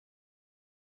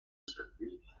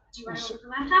Do you want to open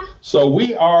the laptop? So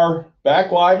we are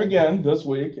back live again this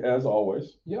week, as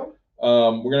always. Yep.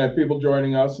 We're gonna have people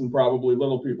joining us, and probably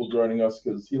little people joining us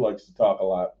because he likes to talk a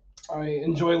lot. I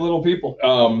enjoy little people.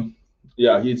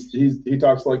 Yeah, he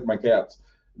talks like my cats.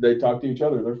 They talk to each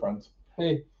other. They're friends.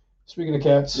 Hey, speaking of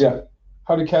cats, Yeah.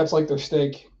 how do cats like their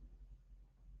steak?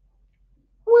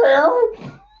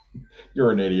 Well,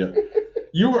 You're an idiot.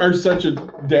 You are such a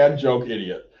dad joke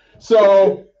idiot.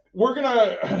 So we're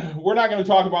not gonna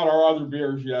talk about our other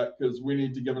beers yet because we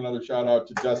need to give another shout out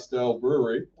to Destil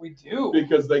Brewery we do.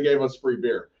 because they gave us free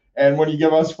beer. And when you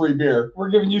give us free beer, We're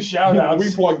giving you shout outs.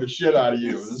 we plug the shit out of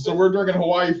you. So we're drinking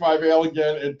Hawaii 5 Ale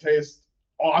again. It tastes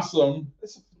awesome.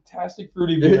 It's a fantastic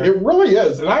fruity beer. It really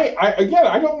is. And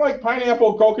I don't like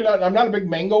pineapple, coconut, and I'm not a big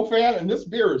mango fan, and this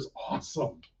beer is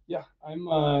awesome. Yeah, I'm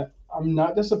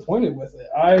not disappointed with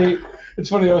it. It's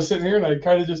funny, I was sitting here and I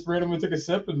kind of just randomly took a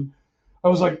sip and I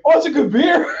was like, oh, it's a good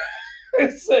beer.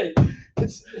 it's a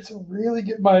really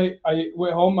good. I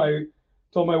went home, I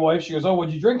told my wife, she goes, oh,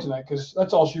 what'd you drink tonight? Because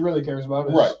that's all she really cares about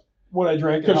is Right. what I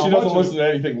drank. Because she doesn't listen to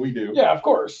anything we do. Yeah, of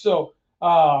course. So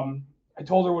I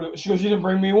told her what it was. She goes, you didn't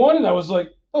bring me one? And I was like,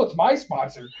 oh, it's my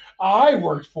sponsor. I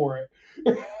worked for it.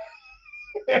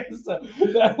 So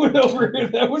that went over.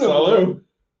 Salud.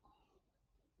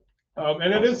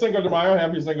 And it is Cinco de Mayo.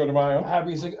 Happy Cinco de Mayo.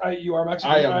 You are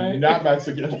Mexican. I am not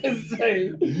Mexican.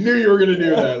 Say, Knew you were going to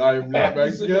do that. I am not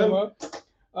Mexican.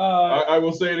 I I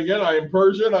will say it again. I am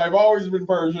Persian. I've always been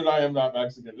Persian. I am not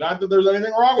Mexican. Not that there's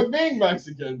anything wrong with being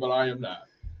Mexican, but I am not.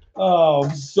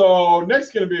 So Nick's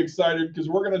going to be excited because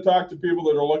we're going to talk to people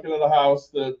that are looking at a house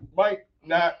that might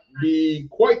not be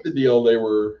quite the deal they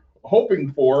were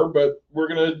hoping for, but we're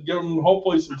going to give them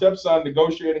hopefully some tips on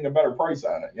negotiating a better price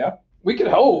on it. Yeah. we could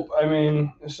hope. I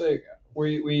mean, say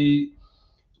we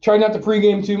try not to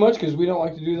pregame too much because we don't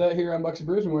like to do that here on Bucks and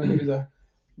Brews. We want to give you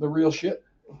the real shit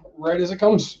right as it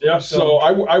comes. Yeah. So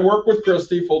I work with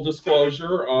Christy, full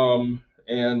disclosure,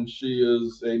 and she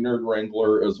is a nerd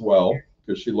wrangler as well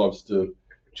because she loves to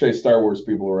chase Star Wars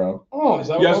people around. Oh, is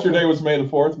that Yesterday was May the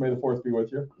 4th. May the 4th be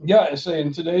with you. Yeah, I say,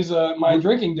 and today's my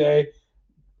drinking day.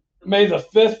 May the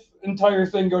 5th entire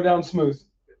thing go down smooth.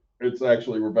 It's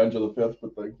actually Revenge of the 5th,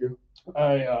 but thank you.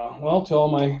 Well, to all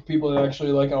my people that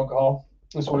actually like alcohol,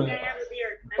 that's what it I is. have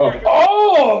a beer.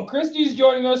 Oh, Christy's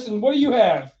joining us, and what do you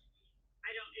have?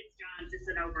 It's John's. It's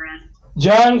an Oberon.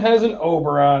 John has an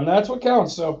Oberon. That's what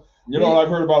counts. So You know what I've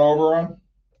heard about Oberon?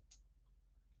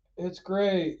 it's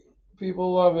great.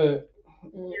 People love it.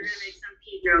 You're gonna make some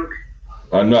pee joke.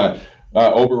 I'm not.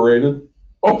 Overrated.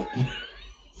 Oh,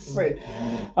 wait.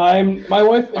 My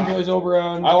wife enjoys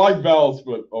Oberon. I like Bell's,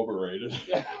 but overrated.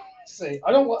 Say,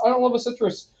 I don't love a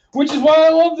citrus, which is why I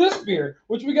love this beer,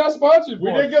 which we got sponsored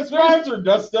We for. did get sponsored.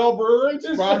 Destil Brewery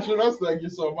sponsored us. Thank you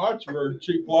so much for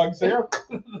cheap plugs here.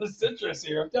 The citrus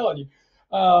here, I'm telling you.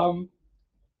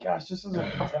 Gosh, this is a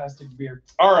fantastic beer.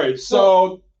 All right,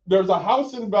 so there's a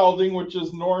house in Belding, which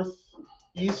is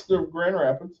northeast of Grand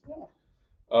Rapids.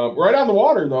 Right on the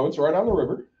water, though. It's right on the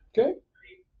river. Okay.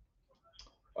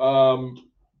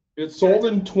 It sold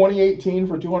in 2018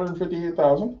 for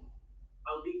 $258,000.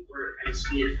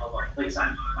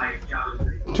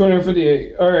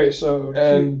 $258. All right, so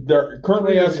And they're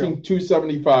currently asking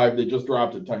 $275. They just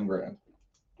dropped it $10,000.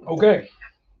 okay.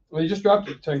 Well, they just dropped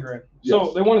it $10,000. So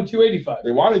Yes. they wanted $285.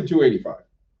 They wanted $285.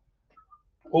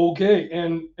 Okay,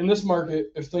 and in this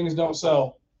market, if things don't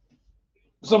sell,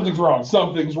 something's wrong.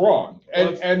 Something's wrong.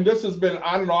 Well, And this has been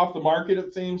on and off the market,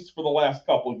 it seems, for the last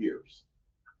couple of years.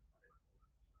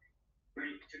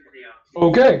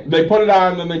 Okay. They put it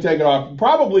on, then they take it off.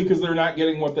 Probably because they're not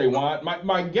getting what they want.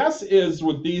 My guess is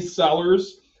with these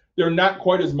sellers, they're not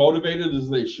quite as motivated as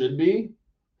they should be.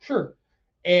 Sure.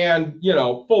 And,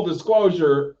 full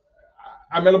disclosure,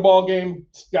 I'm at a ball game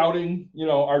scouting,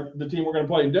 the team we're going to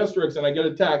play in districts, and I get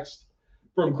a text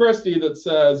from Christy that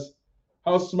says,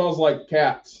 house smells like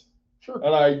cats. Sure.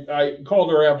 And I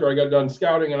called her after I got done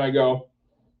scouting, and I go,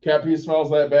 cat pee smells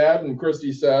that bad? And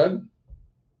Christy said,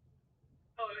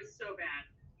 Oh, it was so bad.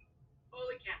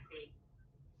 Holy cat pee.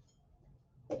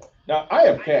 now, I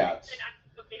have cats.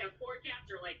 They have 4 cats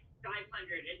or like 500.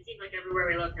 It seemed like everywhere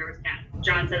we looked there was cats.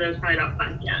 John said there was probably about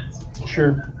 5 cats.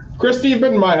 Sure. Christy, you've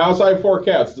been in my house. I have 4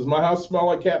 cats. Does my house smell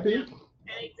like cat pee? And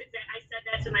I said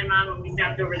that to my mom when we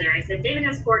stopped over there. I said, David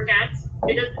has 4 cats.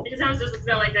 His house doesn't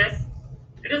smell like this.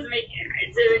 It doesn't make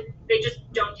they just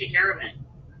don't take care of it.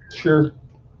 Sure.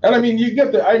 And I mean,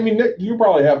 Nick, you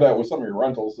probably have that with some of your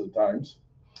rentals at times.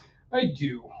 I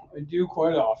do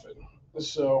quite often.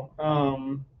 So,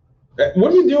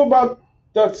 What do you do about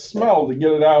that smell to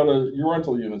get it out of your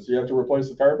rental units? Do you have to replace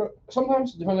the carpet?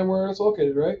 Sometimes, depending on where it's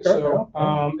located, right? Okay, So,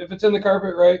 yeah. if it's in the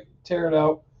carpet, right, tear it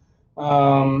out.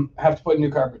 Have to put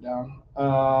new carpet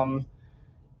down.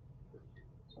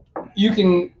 You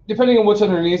can, depending on what's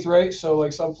underneath, right? So,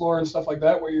 like subfloor and stuff like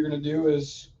that, what you're gonna do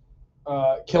is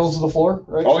kills the floor,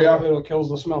 right? Oh, So yeah. it'll kills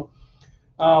the smell.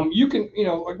 You can,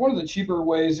 like one of the cheaper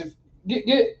ways, if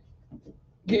get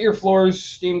your floors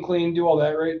steam clean, do all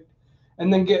that, right?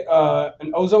 And then get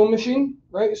an ozone machine,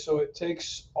 right? So it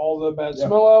takes all the bad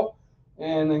smell out,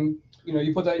 and then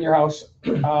you put that in your house,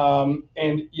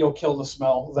 and you'll kill the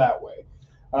smell that way.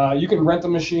 You can rent the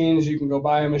machines, you can go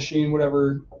buy a machine,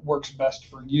 whatever works best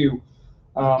for you.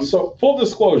 So full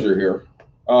disclosure here,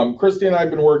 Christy and I have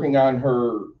been working on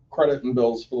her credit and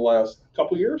bills for the last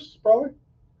couple years, probably.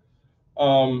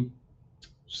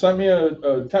 Sent me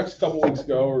a text a couple weeks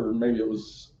ago, or maybe it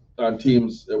was on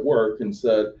Teams at work, and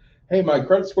said, "Hey, my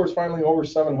credit score's finally over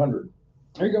 700."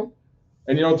 There you go.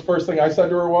 And you know what the first thing I said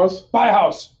to her was? Buy a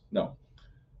house. No.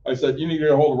 I said, you need to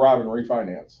get a hold of Rob and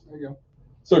refinance. There you go.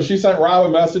 So she sent Rob a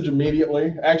message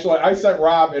immediately. Actually, I sent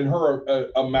Rob and her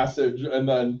a message, and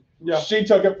then she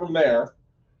took it from there.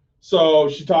 So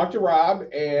she talked to Rob,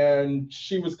 and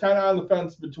she was kind of on the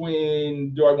fence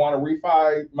between, do I want to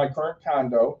refi my current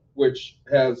condo, which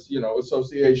has,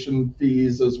 association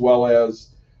fees as well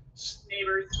as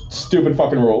Neighbors. stupid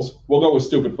fucking rules. We'll go with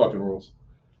stupid fucking rules.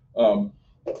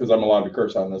 Because I'm allowed to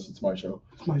curse on this. It's my show.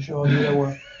 It's my show.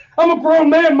 I'm a grown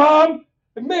man, Mom.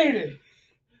 I made it.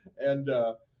 And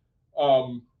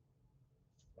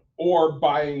or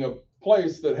buying a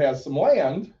place that has some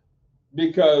land,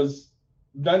 because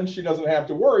then she doesn't have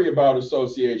to worry about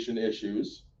association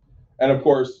issues. And of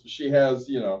course, she has,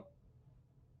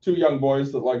 2 young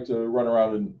boys that like to run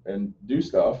around and do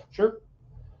stuff. Sure.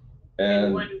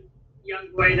 And one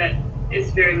young boy that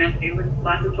is very messy with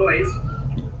lots of toys.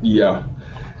 Yeah.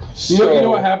 You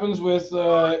know what happens with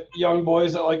young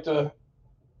boys that like to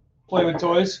play with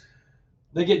toys?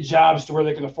 They get jobs to where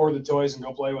they can afford the toys and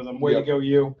go play with them. Way to go,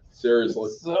 you. Seriously.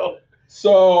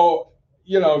 So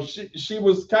she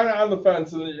was kind of on the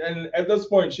fence, and at this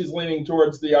point she's leaning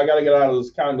towards I got to get out of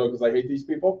this condo because I hate these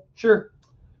people. Sure.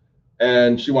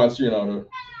 And she wants, to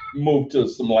move to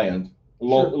some land a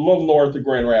little north of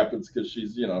Grand Rapids, because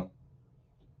she's,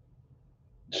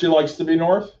 she likes to be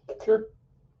north. Sure.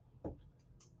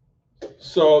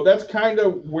 So that's kind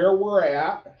of where we're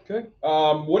at. Okay.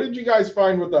 What did you guys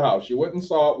find with the house? You went and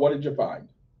saw it. What did you find?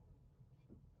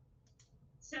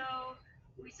 So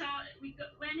we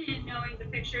went in knowing the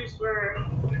pictures were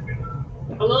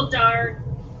a little dark,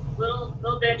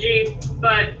 little dingy,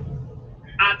 but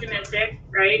optimistic,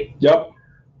 right? Yep.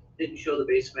 Didn't show the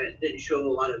basement. Didn't show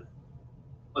a lot of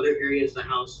other areas of the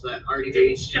house that already Didn't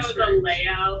raised show concerns. the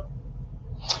layout,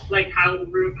 like how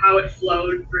it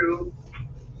flowed through.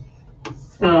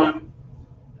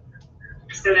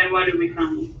 So then what did we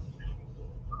find?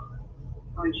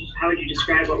 How would you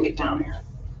describe what we found?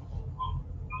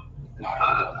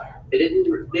 They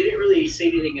didn't really say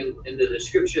anything in the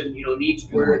description, needs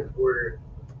work or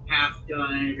half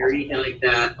done or anything like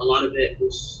that. A lot of it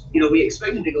was, we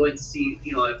expected to go in to see,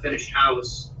 a finished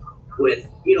house with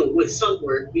some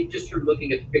work. We just from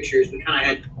looking at the pictures, we kind of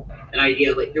had an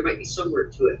idea like there might be some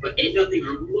work to it, but nothing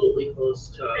remotely close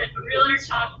to. The realtor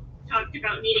talked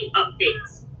about needing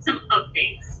updates, some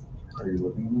updates. Are you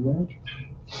looking in the range?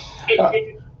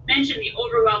 It mentioned the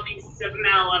overwhelming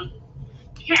smell of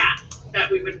cat that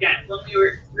we would get when we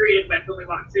were greeted with when we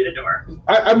walked through the door.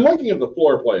 I'm looking at the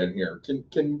floor plan here.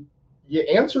 Can you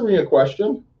answer me a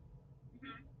question? Mm-hmm.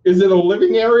 Is it a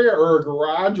living area or a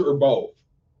garage or both?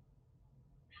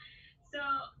 So,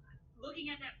 looking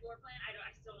at that floor plan,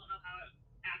 I still don't know how it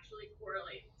actually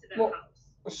correlates to the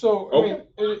house. So, Okay.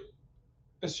 I mean,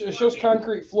 it shows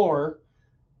concrete floor.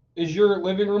 Is your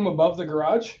living room above the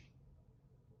garage?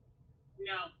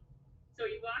 No. So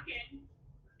you walk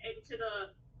into the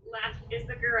left is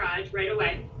the garage right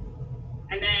away.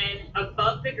 And then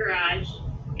above the garage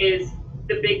is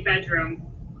the big bedroom.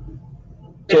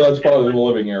 So that's probably the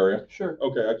living area. Sure.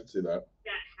 Okay, I can see that.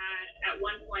 That had, at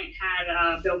one point, had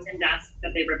a built-in desk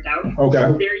that they ripped out. Okay.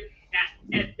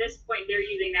 At this point, they're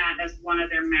using that as one of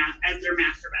their master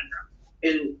bedroom.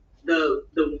 And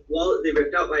the wall that they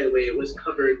ripped out, by the way, it was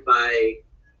covered by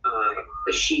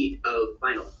a sheet of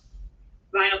vinyl.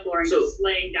 Vinyl flooring just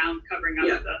laying down, covering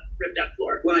up the ripped up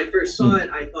floor. When I first saw it,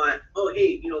 I thought, oh,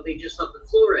 hey, they just left the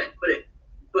floor in.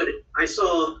 But I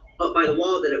saw up by the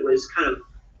wall that it was kind of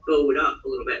bowed up a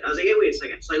little bit. I was like, hey, wait a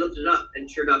second. So I lifted it up, and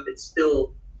sure enough, the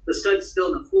stud's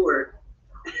still in the floor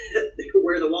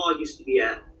where the wall used to be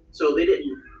at. So they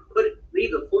didn't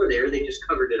leave the floor there, they just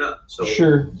covered it up. So,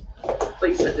 Sure.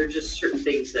 like I said, there's just certain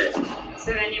things that,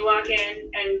 So then you walk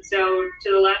in, and so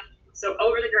to the left, so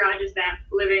over the garage is that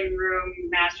living room,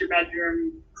 master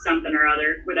bedroom, something or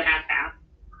other with a half bath.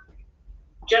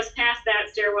 Just past that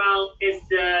stairwell is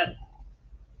the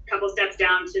couple steps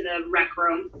down to the rec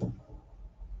room.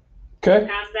 Okay.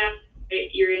 Past that,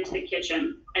 you're into the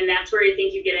kitchen, and that's where you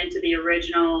think you get into the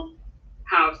original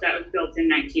house that was built in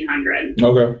 1900.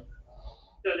 Okay.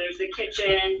 So there's the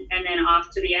kitchen, and then off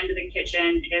to the end of the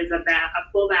kitchen is a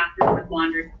full bathroom with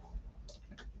laundry.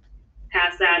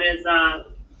 Past that is a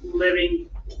living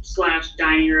 /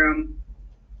 dining room,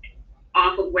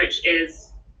 off of which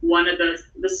is one of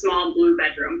the small blue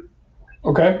bedroom.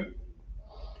 Okay.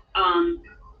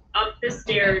 Up the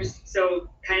stairs, so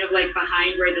kind of like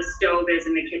behind where the stove is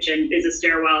in the kitchen, is a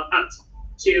stairwell up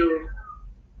to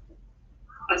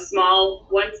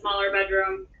one smaller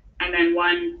bedroom, and then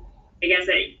one, I guess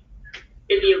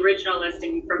in the original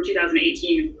listing from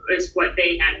 2018 is what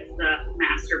they had as the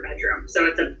master bedroom. So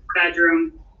it's a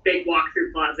bedroom, big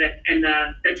walk-through closet, and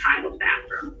the tiled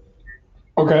bathroom.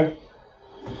 Okay.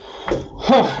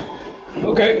 Huh.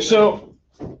 Okay, so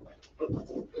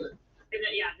And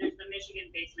then, yeah, there's the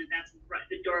Michigan basement. That's right,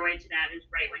 the doorway to that is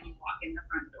right when you walk in the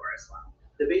front door as well.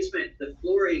 the basement, the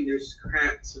flooring, there's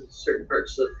cracks in certain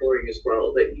parts of the flooring as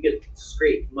well that you get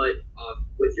scrape mud off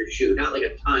with your shoe. Not like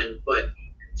a ton, but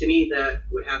to me that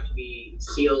would have to be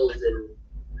sealed and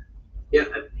yeah,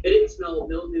 it didn't smell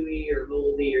mildewy or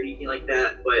moldy or anything like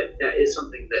that, but that is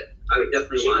something that I would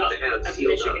definitely want to have A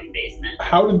sealed up. Michigan basement.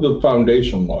 How did the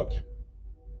foundation look?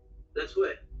 That's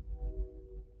what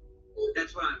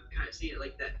I'm kind of seeing,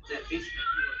 like that basement pretty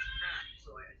much cracked,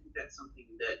 so I think that's something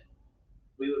that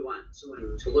we would want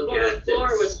someone to look Well, at. the floor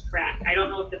that's- was cracked. I don't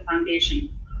know if the foundation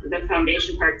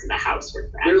parts of the house were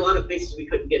There cracked. are a lot of places we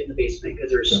couldn't get in the basement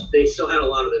because they still had a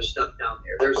lot of their stuff down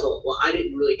there. I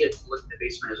didn't really get to look in the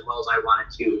basement as well as I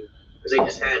wanted to because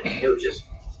it was just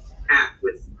packed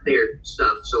with their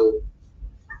stuff. So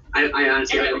I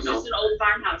honestly, And I it don't was know. just an old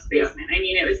farmhouse basement. I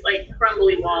mean, it was like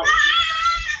crumbly walls.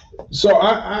 So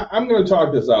I'm going to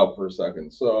talk this out for a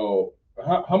second. So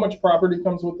how much property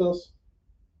comes with this?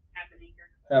 Half an acre.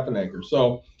 Half an acre.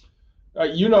 So, I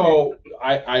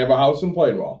have a house in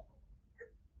Plainwell.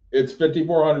 It's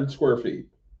 5,400 square feet.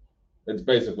 It's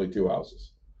basically two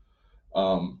houses.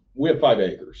 We have 5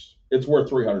 acres. It's worth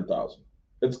 300,000.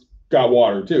 It's got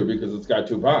water too because it's got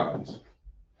 2 ponds.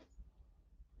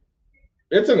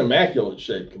 It's in immaculate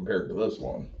shape compared to this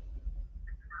one.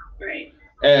 Right.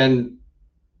 And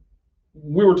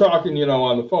we were talking,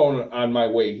 on the phone on my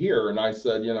way here, and I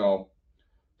said, for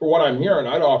what I'm hearing,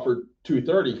 I'd offer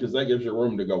 230 because that gives you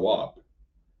room to go up.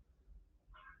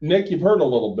 Nick, you've heard a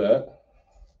little bit.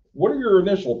 What are your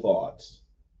initial thoughts?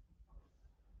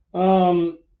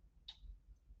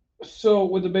 So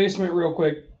with the basement, real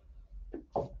quick,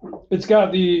 it's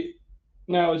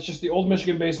just the old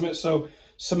Michigan basement, so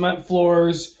cement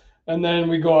floors, and then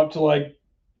we go up to like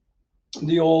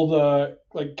the old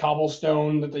like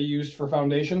cobblestone that they used for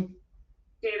foundation.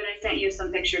 David, I sent you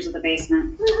some pictures of the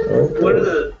basement. One of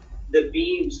the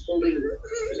beams holding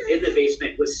in the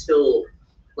basement was still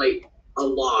like a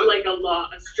log. Like a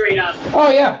straight up. Oh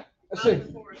yeah, I see.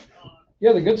 Forest log.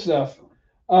 Yeah, the good stuff.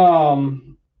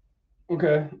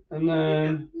 Okay, and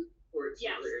then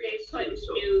Yes, they put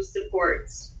new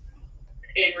supports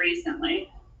in recently.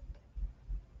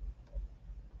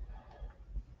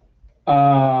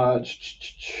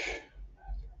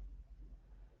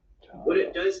 What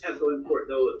it does have going for it,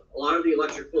 though, a lot of the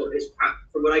electrical is,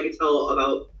 from what I can tell,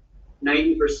 about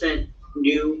 90%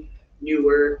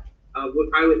 newer,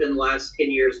 probably within the last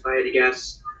 10 years, if I had to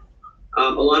guess. A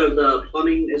lot of the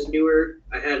plumbing is newer.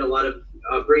 I had a lot of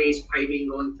brazed piping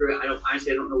going through it. I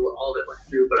don't know what all of it went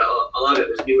through, but a lot of it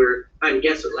was newer. If I had to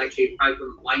guess, it was actually probably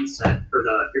from the line set for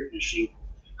the air conditioning,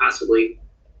 possibly.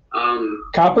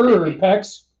 copper or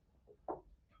PEX?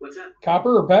 What's that?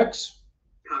 Copper or PEX?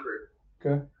 Copper.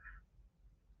 Okay.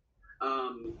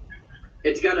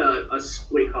 It's got a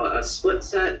what do you call it? A split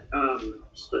set.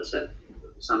 Split set.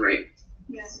 Sound right?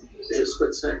 Yes. Is it a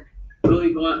split set? When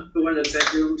we go up to one of the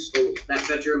bedrooms, so that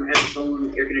bedroom has its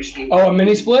own air conditioning. Oh, a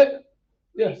mini split?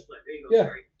 Mini Yeah. split. There you go. Yeah.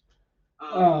 Sorry.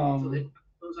 So that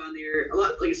goes on there. A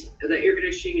lot. Like I said, the air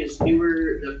conditioning is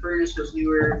newer. The furnace was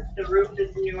newer. The roof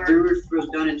is newer. The roof was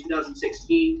done in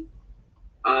 2016.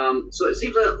 So it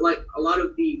seems like a lot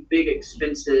of the big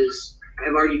expenses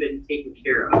have already been taken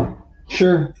care of.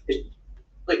 Sure.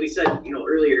 Like we said,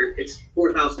 earlier, it's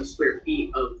 4,000 square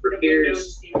feet of The repairs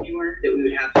windows seem newer. that we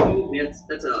would have to do. I mean,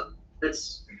 that's a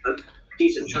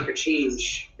decent chunk of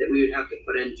change that we would have to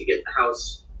put in to get the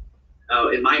house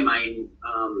in my mind,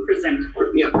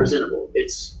 Presentable. yeah, presentable.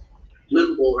 It's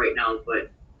livable right now,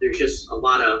 but there's just a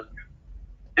lot of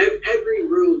every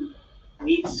room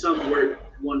needs some work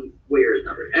one way or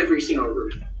another. Every single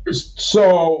room.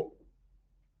 So,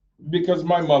 because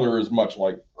my mother is much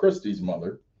like Christy's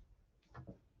mother,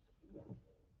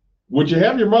 would you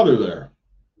have your mother there?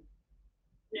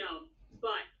 No, but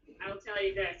I will tell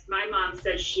you this. My mom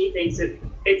says she thinks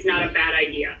it's not a bad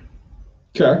idea.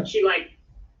 Okay. She like,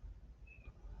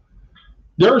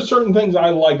 There are certain things I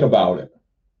like about it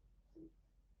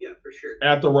Yeah, for sure.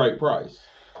 at the right price.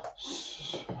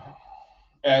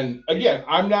 And again,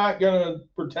 I'm not gonna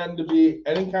pretend to be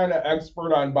any kind of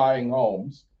expert on buying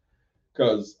homes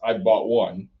because I bought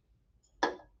one.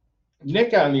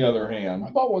 Nick, on the other I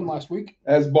hand, bought one last week.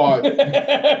 has bought. Nick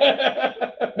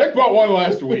bought one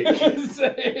last week. Nick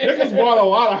has bought a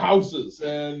lot of houses,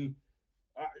 and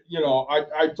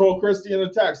I told Christy in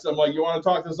a text, I'm like, you want to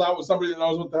talk this out with somebody that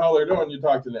knows what the hell they're doing? You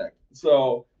talk to Nick.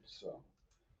 So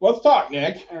let's talk,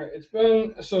 Nick. All right, it's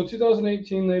been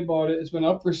 2018 they bought it. It's been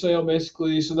up for sale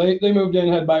basically. So they moved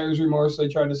in, had buyer's remorse. They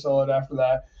tried to sell it after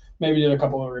that. Maybe did a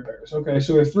couple of repairs. Okay,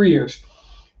 so we have 3 years.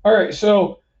 All right,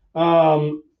 so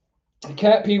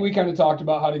Cat P, we kind of talked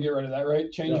about how to get rid of that,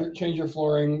 right? Change your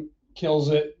flooring, kills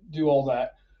it, do all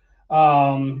that.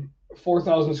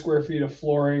 4,000 square feet of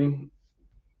flooring.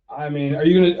 I mean, do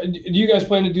you guys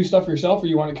plan to do stuff yourself or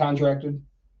you want it contracted?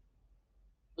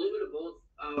 A little bit of both.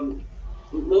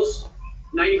 Most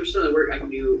 90% of the work I can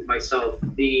do myself.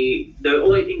 The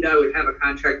only thing that I would have a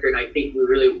contractor, and I think I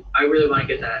really want to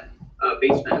get that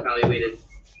basement evaluated,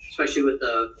 especially with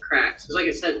the cracks. Because like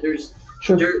I said, there's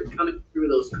dirt coming through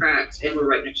those cracks, and we're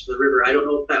right next to the river. I don't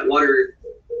know if that water.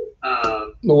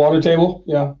 The water table,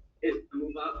 yeah. It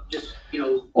move up, just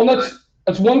Well,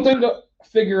 that's one thing to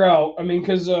figure out. I mean,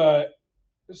 because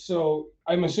so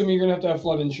I'm assuming you're gonna have to have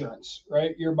flood insurance,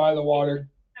 right? You're by the water.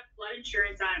 I have flood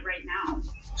insurance on it right now.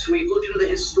 So we've looked into the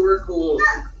historical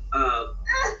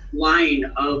line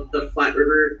of the Flat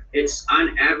River. It's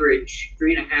on average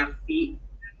 3.5 feet,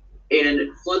 and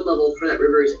flood level for that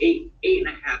river is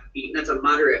 8.5 feet. And that's a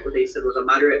moderate. What they said was a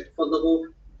moderate flood level.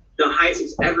 The highest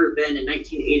it's ever been in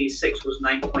 1986 was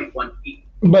 9.1 feet.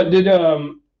 But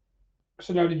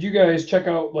so now did you guys check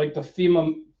out like the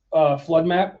FEMA flood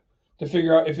map to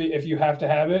figure out if you have to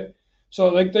have it? So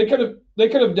like they could have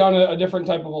done a different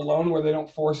type of a loan where they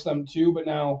don't force them to, but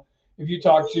now if you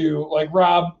talk to like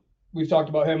Rob, we've talked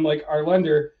about him, like our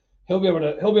lender, he'll be able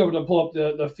to pull up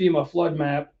the FEMA flood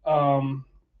map.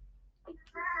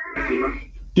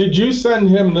 Did you send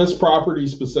him this property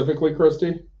specifically,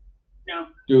 Christy? No.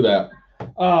 Do that.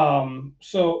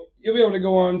 So you'll be able to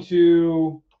go on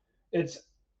to it's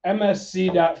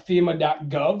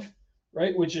msc.fema.gov,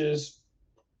 right, which is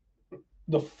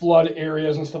the flood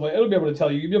areas and stuff like that. It'll be able to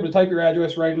tell you. You'll be able to type your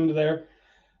address right into there.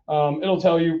 It'll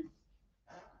tell you,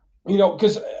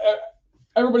 because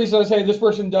everybody says, hey, this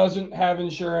person doesn't have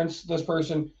insurance, this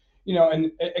person,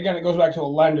 and again, it goes back to a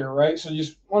lender, right? So you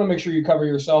just want to make sure you cover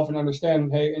yourself and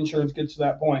understand, hey, insurance gets to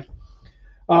that point.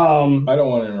 I don't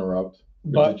want to interrupt,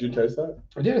 but did you taste that?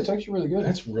 I did. It's actually really good.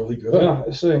 That's really good. Yeah,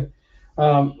 I see.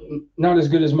 Not as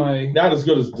good as Not as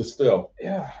good as Distill.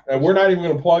 Yeah. And we're not even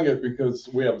going to plug it because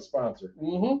we have a sponsor.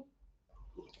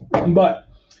 Mm-hmm. But,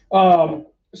 so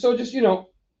just,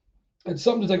 it's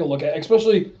something to take a look at,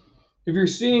 especially if you're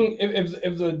seeing,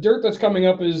 if the dirt that's coming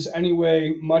up is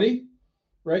anyway muddy,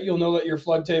 right? You'll know that your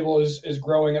flood table is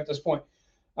growing at this point.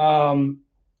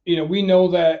 We know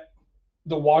that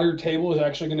the water table is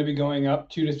actually going to be going up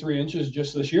 2 to 3 inches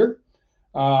just this year.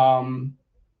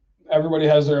 Everybody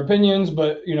has their opinions,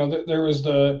 but there was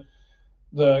the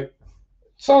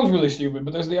sounds really stupid,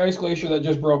 but there's the ice glacier that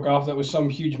just broke off. That was some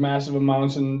huge, massive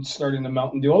amounts and starting to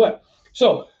melt and do all that.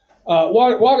 So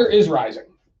water is rising.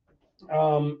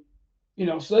 So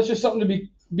that's just something to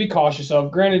be cautious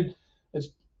of. Granted,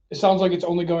 it sounds like it's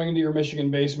only going into your Michigan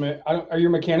basement. Are your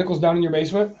mechanicals down in your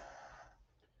basement?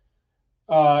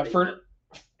 Are they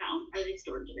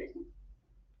stored in the basement?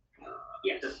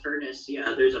 Yes. The furnace,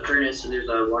 yeah. There's a furnace and there's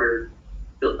a water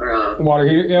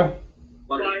heater, yeah.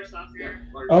 Water softener.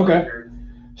 Okay.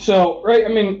 So, right, I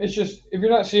mean, it's just if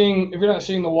you're not seeing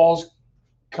the walls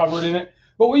covered in it,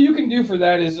 but what you can do for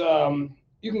that is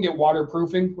you can get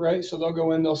waterproofing, right? So they'll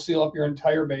go in, they'll seal up your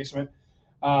entire basement.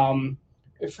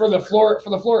 For the floor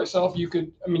itself, you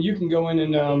can go in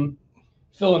and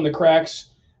fill in the cracks,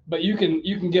 but you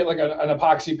can get like an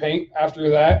epoxy paint after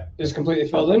that is completely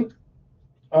filled in.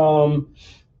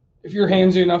 If you're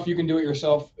handsy enough, you can do it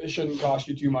yourself. It shouldn't cost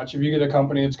you too much. If you get a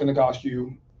company, it's going to cost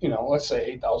you, let's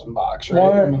say $8,000, right?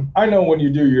 Well, I know when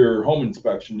you do your home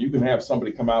inspection, you can have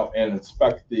somebody come out and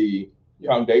inspect the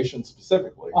foundation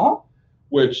specifically.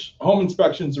 Which home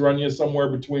inspections run you somewhere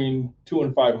between $200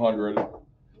 and $500.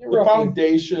 The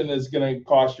foundation is going to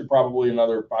cost you probably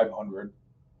another $500.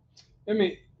 I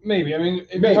mean, maybe. I mean,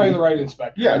 if you find the right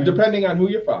inspector. Yeah, depending on who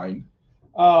you find.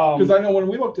 Because I know when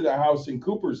we looked at a house in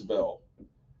Coopersville,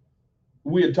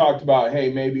 we had talked about,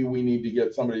 hey, maybe we need to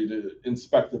get somebody to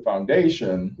inspect the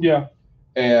foundation. Yeah.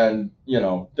 And,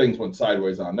 things went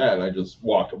sideways on that. I just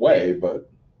walked away,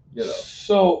 but,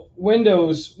 So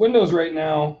Windows right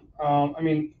now, I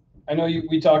mean, I know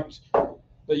we talked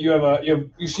that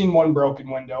you've seen one broken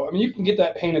window. I mean, you can get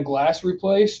that pane of glass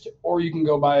replaced, or you can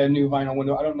go buy a new vinyl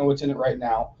window. I don't know what's in it right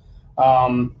now.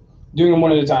 Doing them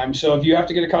one at a time. So if you have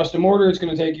to get a custom order, it's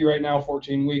going to take you right now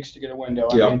 14 weeks to get a window.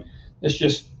 I mean, it's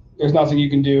just, there's nothing you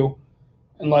can do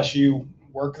unless you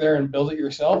work there and build it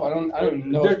yourself. I don't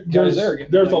know. There's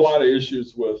a lot of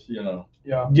issues with,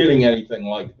 getting anything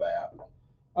like that.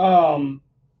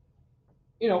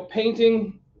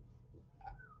 Painting,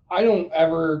 I don't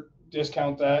ever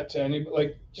discount that to anybody.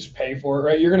 Like, just pay for it,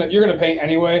 right? You're gonna paint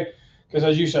anyway, because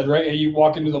as you said, right? You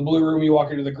walk into the blue room, you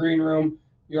walk into the green room,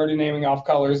 you're already naming off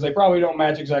colors. They probably don't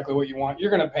match exactly what you want.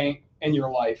 You're gonna paint in your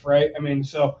life, right? I mean,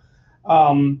 so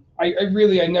I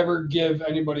never give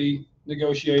anybody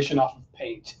negotiation off of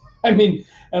paint. I mean,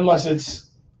 unless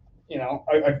it's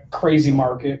a crazy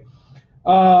market.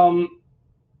 The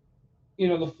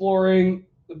flooring,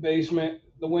 the basement,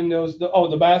 the windows,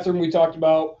 the bathroom we talked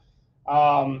about.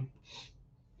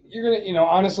 You're gonna,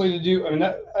 honestly, to do. I mean,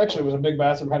 that actually was a big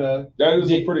bathroom. That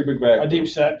is a pretty big bathroom. A deep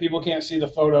set. People can't see the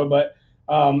photo, but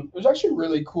it was actually a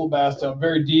really cool bathtub,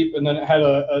 very deep, and then it had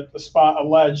a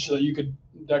ledge that you could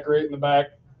decorate in the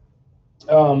back.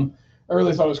 I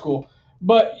really thought it was cool.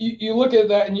 But you look at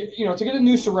that, and to get a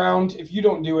new surround, if you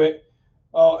don't do it,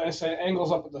 and it's an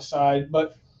angles up at the side,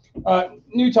 but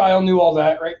new tile, new all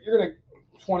that, right? You're gonna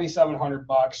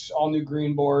 $2,700, all new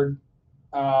green board.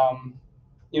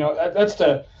 That's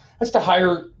to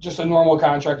hire just a normal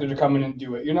contractor to come in and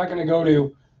do it. You're not going to go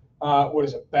to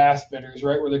Bath Fitters,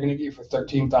 right, where they're going to get you for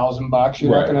 $13,000.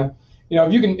 You're not going to,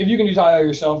 if you can do tile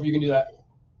yourself, you can do that.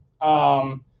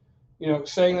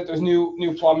 Saying that there's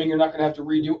new plumbing, you're not going to have to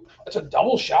redo. It's a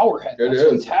double shower head. That's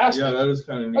fantastic. Yeah, that is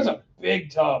kind of neat. That's a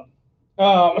big tub.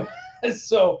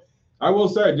 So I will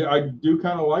say I do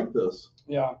kind of like this.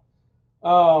 Yeah.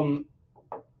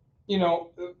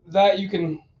 That you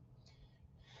can,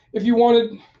 if you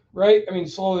wanted, right? I mean,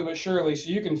 slowly but surely, so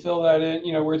you can fill that in.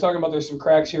 We're talking about there's some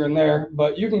cracks here and there,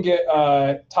 but you can get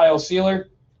tile sealer,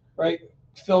 right?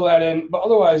 Fill that in, but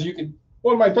otherwise you could.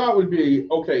 Well, my thought would be,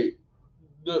 okay,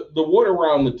 the wood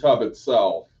around the tub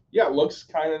itself, yeah, it looks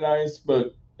kind of nice,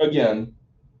 but again,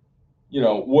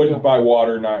 wood by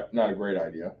water, not a great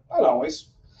idea. Not always.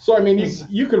 So I mean,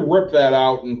 you could rip that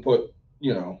out and put,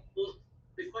 Well,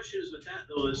 the question is with that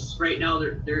though is right now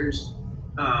there's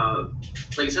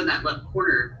like I said, in that left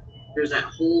corner, there's that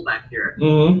hole back there.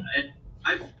 Mm-hmm. And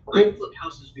I've flipped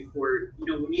houses before.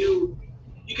 When you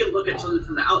can look at something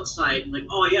from the outside and like,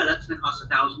 oh yeah, that's gonna cost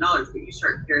 $1,000, but you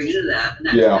start tearing into that, and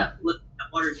that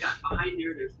water's got behind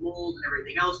there. There's mold and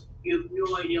everything else. You have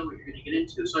no idea what you're gonna get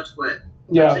into. So that's what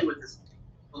I'm saying with this.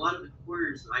 A lot of the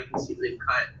corners that I can see they've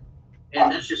cut. And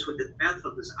that's just with the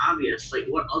bathtub is obvious. Like,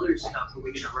 what other stuff are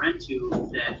we going to run into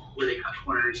where they cut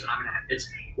corners and I'm going to have it's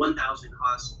 $1,000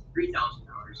 costs $3,000.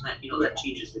 That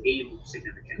changes the game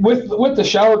significantly. With the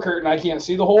shower curtain, I can't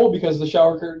see the hole because the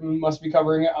shower curtain must be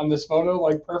covering it on this photo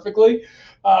like perfectly.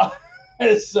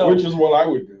 So which is what I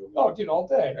would do. Oh, dude, all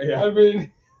day. Yeah. I mean,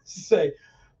 say,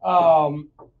 but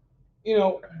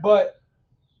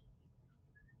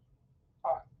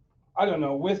I don't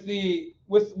know. With you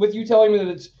telling me that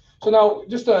it's. So now,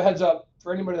 just a heads up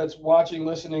for anybody that's watching,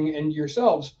 listening, and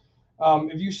yourselves,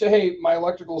 if you say, hey, my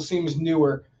electrical seems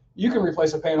newer, you can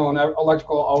replace a panel and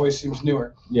electrical always seems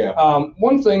newer. Yeah.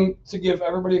 One thing to give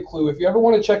everybody a clue, if you ever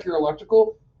want to check your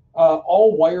electrical,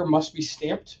 all wire must be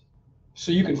stamped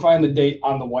so you can find the date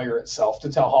on the wire itself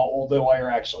to tell how old the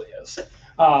wire actually is.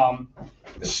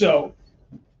 So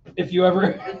if you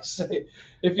ever say,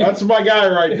 that's my guy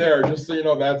right there, just so you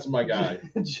know, that's my guy.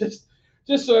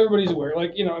 Just so everybody's aware,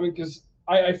 because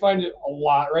I find it a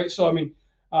lot, right? So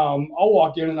I'll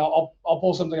walk in and I'll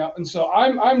pull something out, and so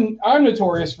I'm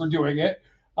notorious for doing it.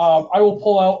 I will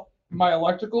pull out my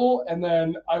electrical, and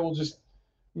then I will just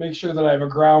make sure that I have a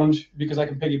ground because I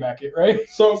can piggyback it, right?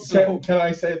 So can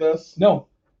I say this? No.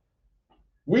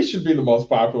 We should be the most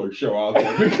popular show out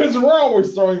there because we're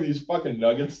always throwing these fucking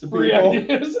nuggets to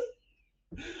people.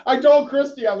 I told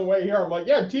Christy on the way here, I'm like,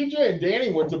 yeah, TJ and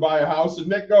Danny went to buy a house, and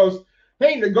Nick goes,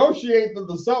 hey, negotiate that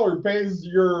the seller pays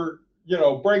your,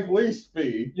 break lease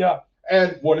fee. Yeah.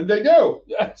 And what did they do?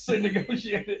 I say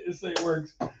negotiate it and say it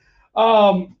works.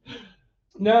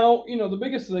 Now, you know, the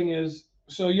biggest thing is,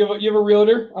 so you have a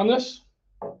realtor on this?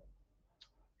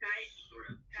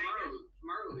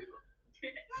 Tomorrow we will.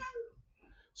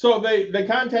 So they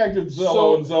contacted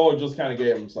Zillow, and Zillow just kind of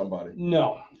gave them somebody.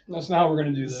 No, that's not how we're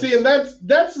going to do this. See, and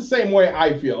that's the same way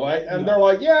I feel. And they're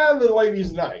like, yeah, the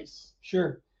lady's nice.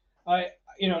 Sure.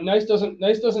 Nice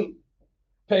doesn't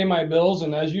pay my bills,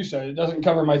 and as you said, it doesn't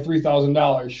cover my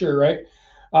 $3,000. Sure, right?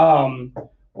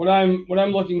 What I'm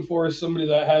looking for is somebody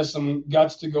that has some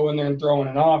guts to go in there and throw in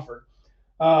an offer.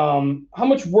 How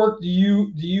much work do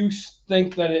you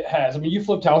think that it has? I mean, you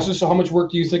flipped houses, so how much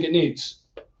work do you think it needs?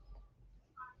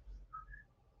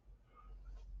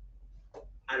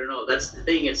 I don't know. That's the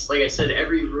thing. It's like I said,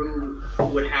 every room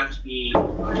would have to be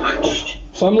touched.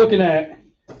 So I'm looking at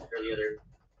or the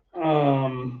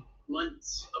other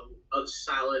months of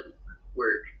solid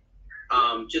work,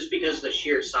 just because of the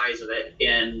sheer size of it.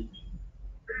 And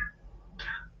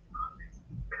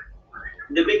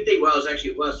the big thing, what I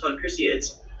was telling Chrissy,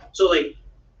 it's so like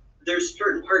there's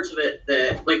certain parts of it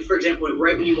that, like for example,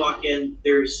 right when you walk in,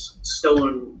 there's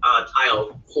stone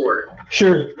tile floor.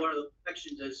 Sure. One of the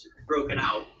sections is broken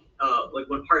out, like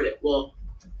one part of it. Well,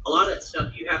 a lot of that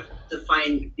stuff you have to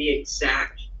find the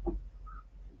exact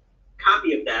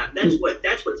copy of that. That's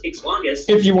what takes longest.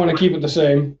 If you want to keep it the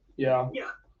same, yeah. Yeah.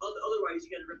 Otherwise,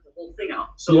 you got to rip the whole thing out.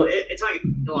 So it's not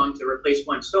long to replace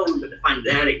one stone, but to find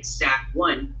that exact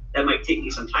one, that might take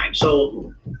you some time.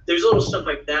 So there's little stuff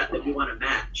like that we want to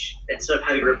match instead of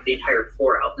having to rip the entire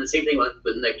floor out. And the same thing with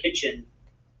the kitchen.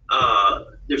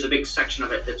 There's a big section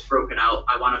of it that's broken out.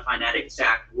 I want to find that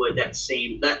exact wood, that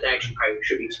actually probably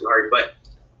should be too hard, but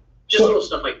just little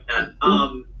stuff like that.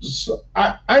 So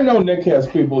I know Nick has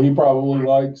people he probably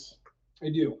likes. I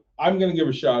do. I'm going to give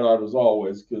a shout out as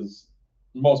always, because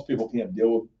most people can't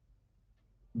deal with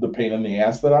the pain in the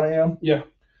ass that I am. Yeah.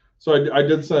 So I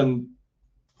did send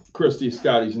Christy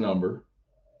Scotty's number.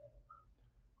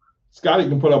 Scotty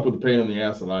can put up with the pain in the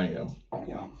ass that I am.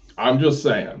 Yeah. I'm just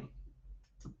saying.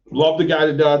 Love the guy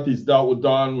to death. He's dealt with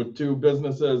Dawn with 2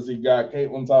 businesses. He got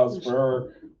Caitlin's house for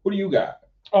her. Who do you got?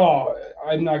 Oh,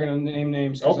 I'm not going to name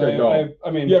names. Okay, don't.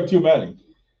 I mean, you have too many.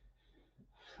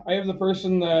 I have the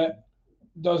person that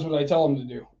does what I tell him to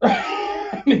do.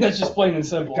 I mean, that's just plain and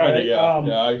simple. Kind of, right?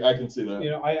 yeah. I can see that.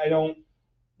 You know, I don't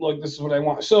look. This is what I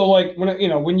want. So, like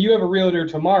when you have a realtor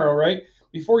tomorrow, right?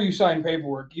 Before you sign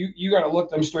paperwork, you got to look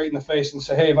them straight in the face and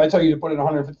say, hey, if I tell you to put in a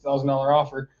 $150,000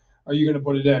 offer, are you going to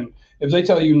put it in? If they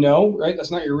tell you no, right,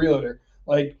 that's not your realtor.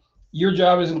 Like, your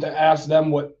job isn't to ask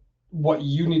them what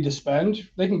you need to spend.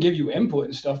 They can give you input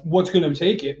and stuff, what's going to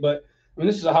take it. But I mean,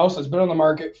 this is a house that's been on the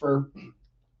market for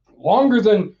longer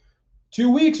than 2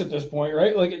 weeks at this point,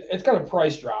 right? Like, it's got a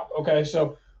price drop. Okay,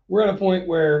 so we're at a point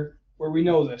where we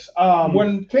know this.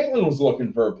 When Caitlin was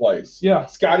looking for a place, yeah,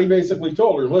 Scotty basically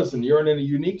told her, listen, you're in a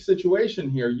unique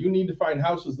situation here. You need to find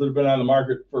houses that have been on the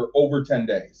market for over 10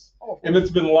 days. Oh, if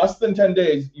it's been less than 10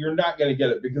 days, you're not going to get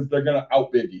it because they're going to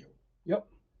outbid you. Yep.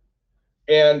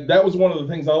 And that was one of the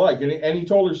things I like. And he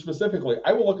told her specifically,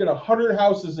 I will look at 100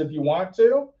 houses if you want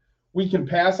to. We can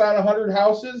pass on 100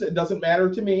 houses. It doesn't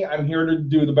matter to me. I'm here to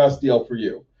do the best deal for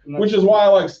you, which is why I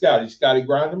like Scotty. Scotty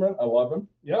Gronderman. I love him.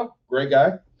 Yeah. Great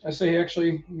guy. I say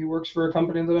he works for a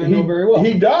company that I know very well.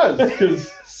 He does,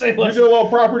 because you do a little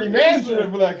property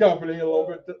management for that company a little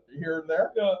bit here and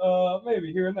there.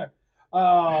 Maybe here and there.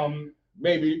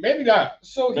 Maybe not.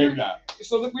 So maybe not.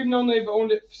 So that we've known they've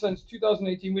owned it since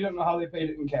 2018. We don't know how they paid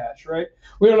it in cash, right?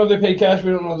 We don't know if they paid cash. We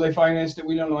don't know if they financed it.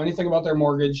 We don't know anything about their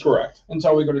mortgage. Correct.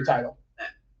 Until we go to title.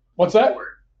 What's that?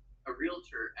 A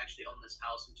realtor actually owned this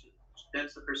house.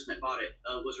 That's the person that bought it.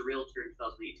 Was a realtor in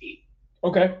 2018.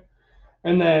 Okay.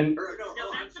 And then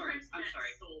I'm sorry.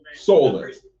 Sold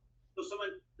it. So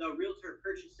the realtor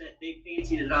purchased it, they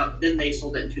fancied it up, then they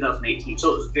sold it in 2018.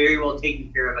 So it was very well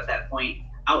taken care of at that point.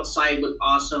 Outside looked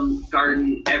awesome,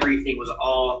 garden, everything was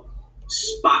all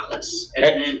spotless.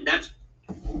 And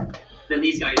then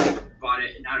these guys bought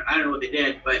it, and I don't know what they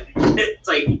did, but it's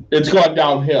like it's gone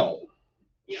downhill.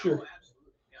 Yeah, sure. Oh,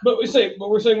 absolutely. Yeah. But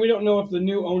we're saying we don't know if the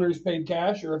new owners paid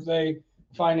cash or if they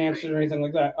financed it or anything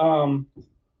like that.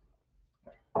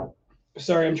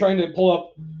 Sorry, I'm trying to pull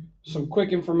up some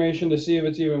quick information to see if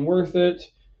it's even worth it.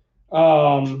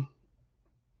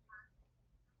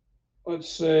 Let's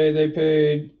say they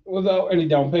paid without any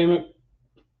down payment.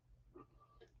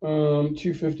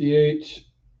 $258.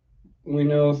 We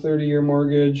know 30-year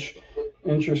mortgage,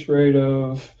 interest rate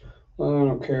of I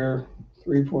don't care,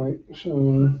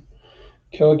 3.7.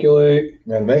 Calculate.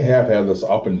 Man, they have had this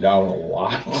up and down a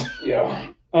lot. Yeah.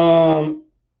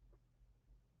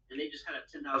 and they just had a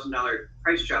 $10,000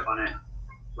 price drop on it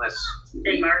last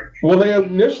In March. Well, they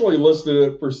initially listed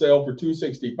it for sale for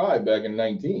 $265 back in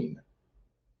 19.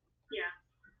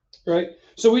 Right.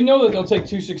 So we know that they'll take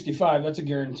 265. That's a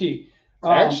guarantee.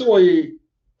 Actually,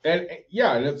 and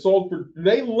it sold for.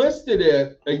 They listed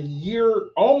it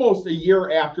almost a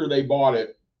year after they bought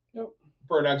it, Yep.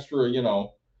 for an extra,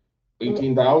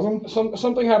 18,000.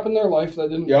 Something happened in their life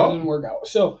that didn't work out.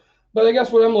 So, but I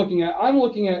guess what I'm looking at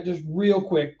just real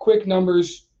quick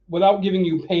numbers without giving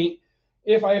you paint.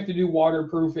 If I have to do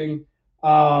waterproofing,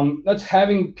 that's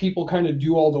having people kind of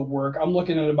do all the work. I'm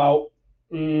looking at about.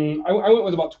 I went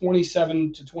with about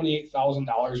 $27,000 to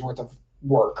 $28,000 worth of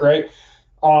work, right?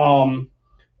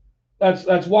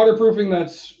 That's waterproofing,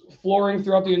 that's flooring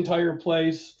throughout the entire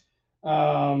place.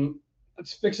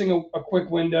 That's fixing a quick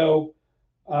window.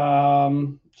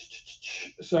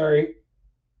 Sorry.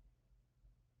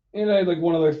 And I had like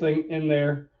one other thing in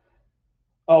there.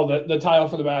 Oh, the tile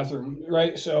for the bathroom,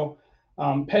 right? So,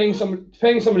 paying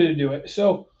somebody to do it.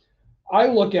 So, I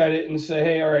look at it and say,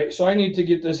 hey, all right, so I need to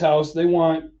get this house. They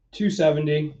want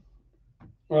 270,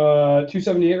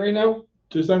 278 right now,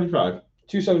 275.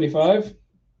 275.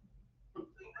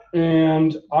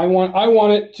 And I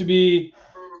want it to be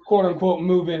quote unquote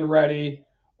move-in ready,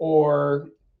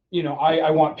 or,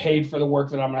 I want paid for the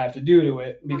work that I'm gonna have to do to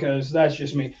it, because that's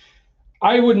just me.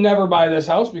 I would never buy this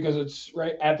house because it's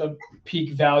right at the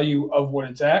peak value of what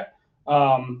it's at.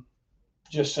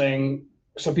 Just saying,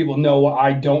 so people know what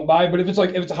I don't buy. But if it's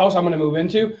a house I'm going to move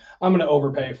into, I'm going to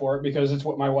overpay for it because it's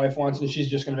what my wife wants, and she's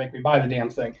just going to make me buy the damn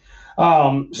thing.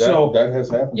 That has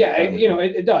happened. Yeah,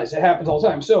 it does. It happens all the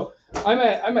time. So I'm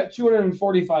at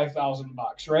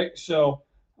 $245,000, right? So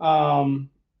I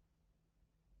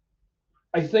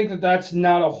think that's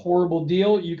not a horrible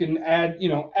deal. You can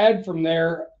add from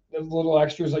there the little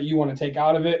extras that you want to take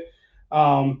out of it.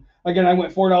 Again, I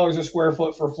went $4 a square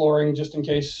foot for flooring just in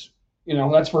case.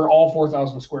 That's for all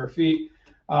 4,000 square feet.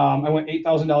 I went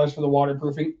 $8,000 for the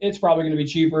waterproofing. It's probably going to be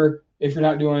cheaper if you're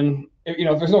not doing,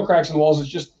 if there's no cracks in the walls, it's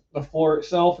just the floor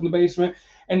itself in the basement.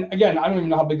 And again, I don't even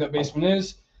know how big that basement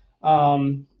is.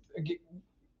 All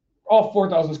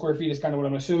 4,000 square feet is kind of what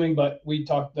I'm assuming, but we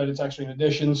talked that it's actually an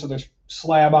addition, so there's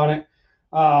slab on it.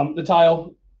 The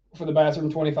tile for the bathroom,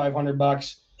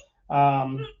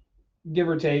 $2,500, give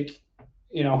or take,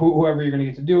 whoever you're going to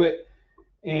get to do it.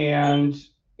 And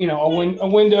a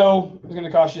window is going to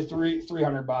cost you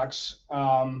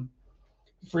 $300.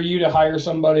 For you to hire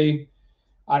somebody,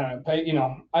 I don't know, pay.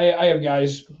 I have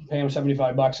guys pay them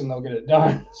 $75 and they'll get it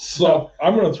done. So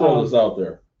I'm going to throw this out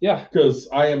there. Yeah. Because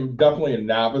I am definitely a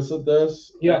novice at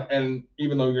this. Yeah. And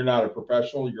even though you're not a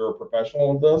professional, you're a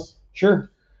professional at this.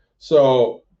 Sure.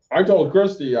 So I told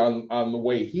Christy on the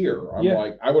way here, I'm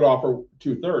like, I would offer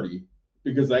 $230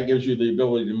 because that gives you the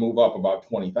ability to move up about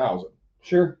 $20,000.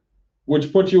 Sure.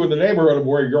 Which puts you in the neighborhood of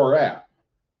where you're at.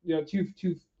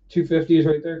 250 is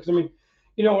right there. Because I mean,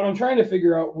 what I'm trying to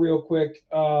figure out real quick,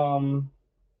 I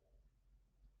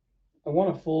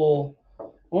want a full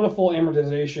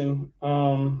amortization.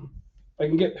 I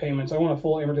can get payments. I want a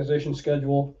full amortization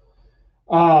schedule.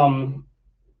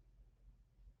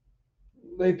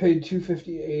 They paid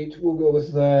 $258. We'll go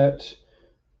with that.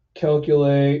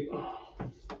 Calculate.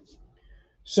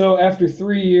 So after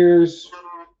 3 years,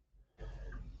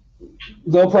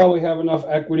 they'll probably have enough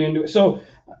equity into it. So,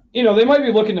 they might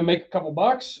be looking to make a couple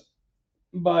bucks,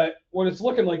 but what it's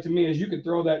looking like to me is you could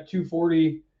throw that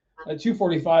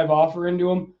 245 offer into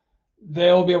them.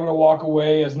 They'll be able to walk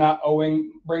away as not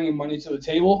bringing money to the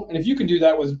table. And if you can do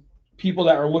that with people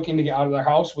that are looking to get out of their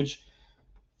house, which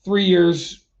 3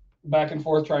 years back and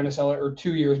forth trying to sell it, or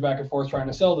 2 years back and forth trying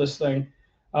to sell this thing,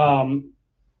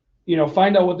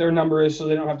 find out what their number is so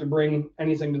they don't have to bring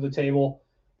anything to the table.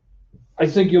 I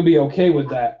think you'll be okay with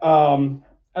that.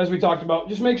 As we talked about,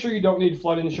 just make sure you don't need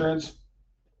flood insurance.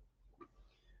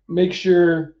 Make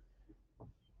sure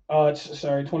it's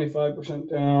 25%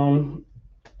 down.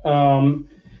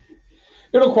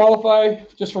 It'll qualify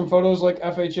just from photos like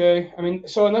FHA. I mean,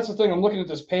 and that's the thing. I'm looking at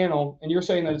this panel, and you're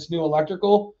saying that it's new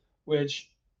electrical, which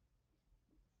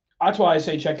that's why I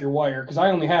say check your wire, because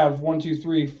I only have 1, 2,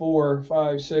 3, 4,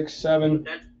 5, 6, 7.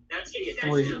 That's the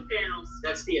Three. additional panels.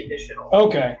 That's the additional.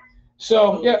 Okay.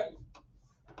 So yeah,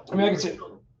 I mean, I can see.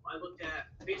 I looked at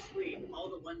basically all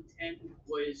the 110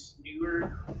 was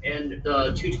newer, and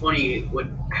the 220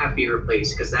 would have to be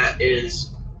replaced because that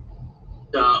is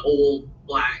the old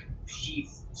black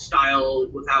sheath style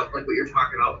without, like what you're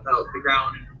talking about, without the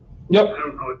ground. Yep. I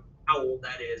don't know how old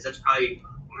that is. That's probably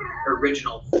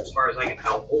original as far as I can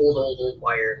tell. Old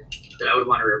wire that I would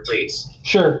want to replace.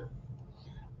 Sure.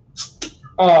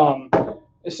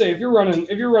 say if you're running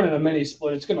a mini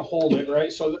split, it's going to hold it,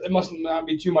 right? So it must not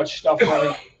be too much stuff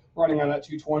running on that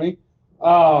 220.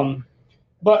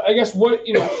 But I guess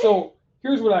so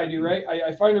here's what I do, right?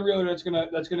 I find a realtor that's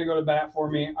gonna go to bat for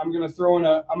me. I'm gonna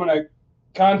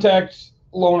contact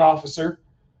loan officer,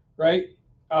 right?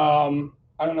 I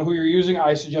don't know who you're using.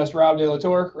 I suggest Rob De La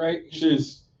Torre, right?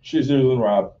 She's using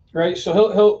Rob. Right.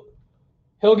 So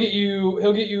he'll get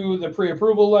you the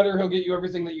pre-approval letter. He'll get you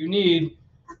everything that you need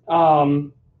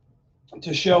to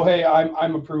show, hey,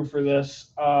 I'm approved for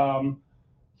this. Find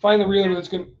the realtor that's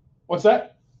gonna. What's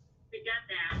that? We got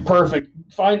that. Perfect.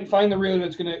 Find the realtor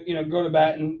that's gonna go to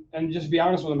bat and just be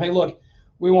honest with them. Hey, look,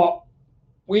 we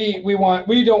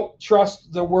don't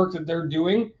trust the work that they're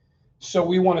doing, so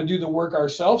we want to do the work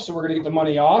ourselves. So we're gonna get the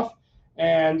money off.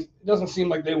 And it doesn't seem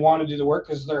like they want to do the work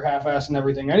because they're half-assing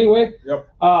everything anyway. Yep.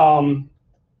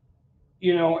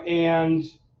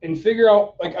 And figure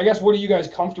out, like, I guess, what are you guys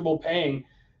comfortable paying?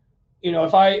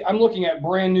 If I'm looking at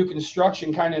brand new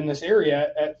construction kind of in this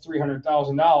area at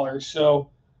 $300,000. So,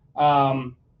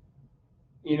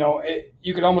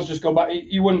 you could almost just go by,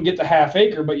 you wouldn't get the half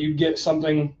acre, but you'd get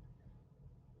something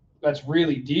that's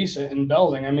really decent in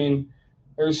Belding. I mean,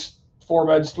 there's 4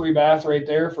 beds, 3 bath right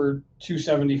there for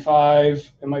 $275.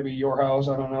 It might be your house.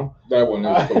 I don't know. That one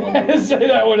is the one. Say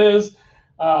that one is.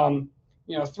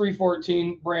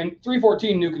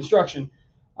 314 new construction.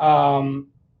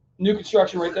 New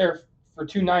construction right there for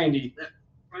 $290. That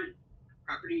front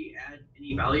property add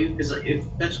any value? Because if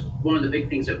that's one of the big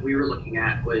things that we were looking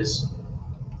at was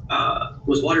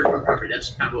waterfront property.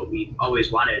 That's kind of what we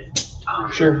always wanted.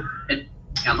 Sure. And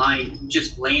online,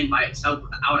 just land by itself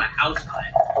without a house on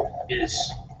it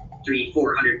is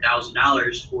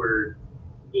 $300,000-$400,000 for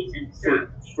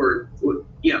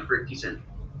a decent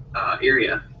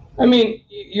area. I mean,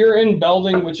 you're in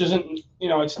Belding, which isn't,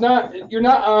 it's not, you're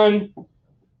not on,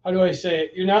 how do I say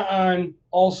it? You're not on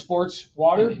all sports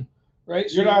water, right?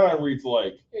 So You're not on Reed's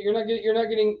Lake. you're not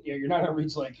on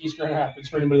Reed's Lake, East Grand Rapids,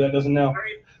 for anybody that doesn't know.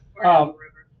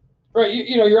 Right.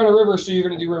 You're on a river, so you're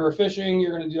going to do river fishing.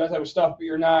 You're going to do that type of stuff, but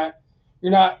you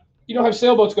don't have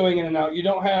sailboats going in and out. You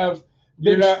don't have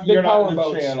big You're power not in the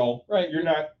boats. channel. Right. You're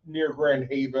not near Grand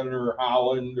Haven or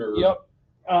Holland or. Yep.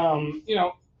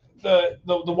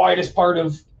 The widest part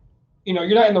of,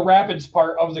 you're not in the rapids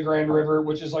part of the Grand River,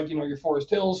 which is like, your Forest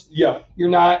Hills. Yeah. You're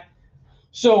not.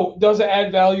 So does it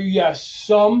add value? Yes.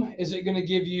 Some. Is it going to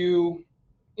give you,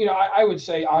 I would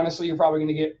say, honestly, you're probably going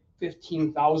to get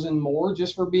 15,000 more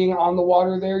just for being on the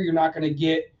water there. You're not going to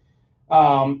get,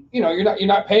 you're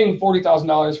not paying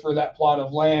 $40,000 for that plot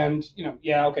of land.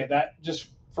 Yeah, okay, that just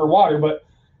for water, but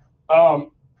I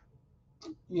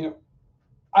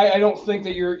don't think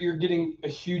that you're getting a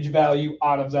huge value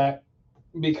out of that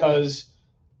because,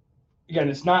 again,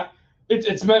 it's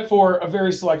meant for a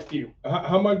very select few.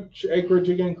 How much acreage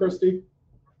again, Christy?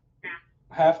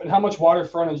 Half. And how much water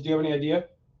frontage? Do you have any idea?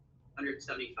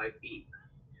 175 feet.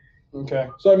 Okay.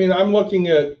 So I mean, I'm looking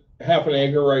at half an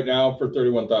acre right now for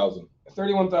 31,000.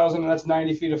 31,000, and that's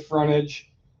 90 feet of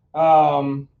frontage.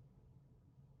 Yeah.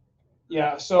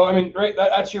 So I mean, right,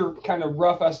 that's your kind of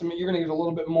rough estimate. You're going to get a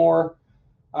little bit more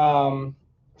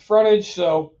frontage.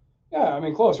 So yeah, I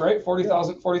mean, close, right?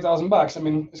 $40,000. I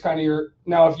mean, it's kind of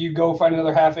now if you go find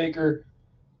another half acre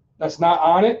that's not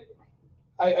on it,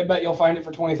 I bet you'll find it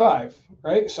for 25,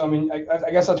 right? So I mean,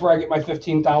 I guess that's where I get my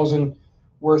 15,000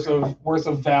 worth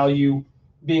of value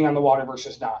being on the water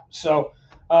versus not. So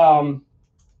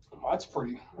that's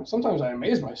pretty. Sometimes I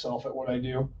amaze myself at what I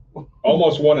do.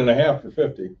 Almost 1.5 for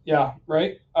 50. Yeah,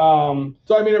 right. So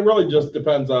I mean, it really just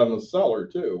depends on the seller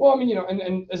too. Well, I mean,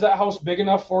 and is that house big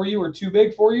enough for you or too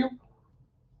big for you?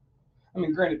 I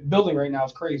mean, granted, building right now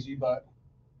is crazy, but.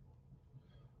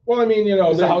 Well, I mean,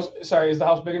 is the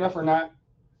house big enough or not,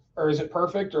 or is it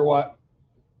perfect or what?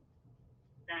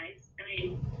 Nice. I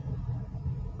mean,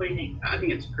 what do you think? I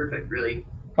think it's perfect, really.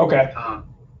 Okay.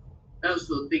 That was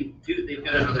the thing too. They've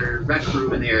got another rec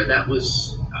room in there. That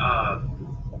was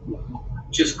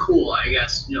just cool, I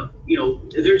guess.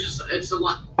 There's just it's a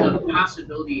lot of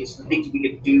possibilities, the things we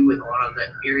could do with a lot of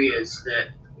the areas that.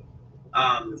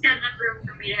 It's got enough room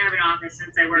for me to have an office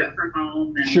since I work from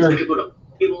home. And Sure. Put a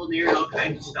table in there and all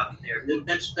kinds of stuff in there.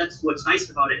 That's what's nice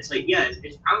about it. It's like, yeah,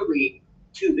 it's probably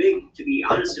too big to be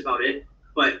honest about it,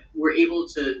 but we're able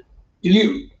to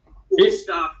do cool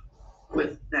stuff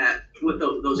with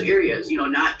those areas.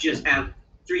 Not just have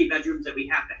 3 bedrooms that we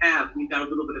have to have. We've got a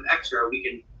little bit of extra. We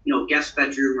can, guest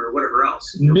bedroom or whatever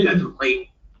else. Bedroom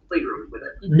playroom with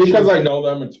it. Because I know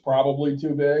them, it's probably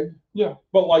too big. Yeah.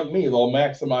 But like me, they'll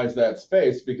maximize that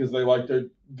space because they like to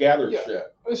gather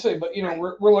shit. I say, but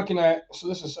we're looking at, so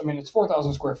this is, I mean, it's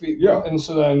 4,000 square feet. Yeah. And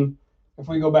so then if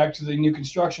we go back to the new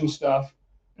construction stuff,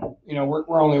 you know,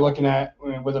 we're only looking at, I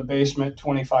mean, with a basement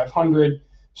 2,500.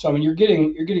 So I mean, you're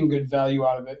getting good value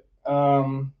out of it.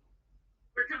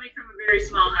 We're coming from a very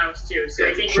small house too, so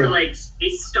I think Sure. we're like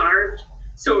starved.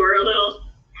 So we're a little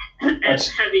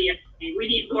heavy. We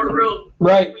need more room.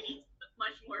 Right. We need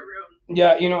much more room.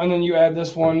 Yeah, you know, and then you add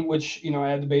this one, which, you know,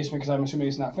 add the basement because I'm assuming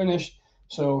it's not finished.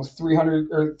 So 300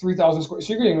 or 3,000 square.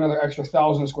 So you're getting another extra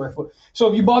 1,000 square foot. So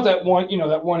if you bought that one, you know,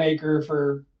 that 1 acre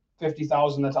for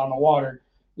 50,000 that's on the water,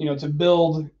 you know, to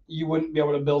build, you wouldn't be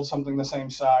able to build something the same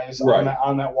size Right.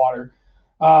 on that water.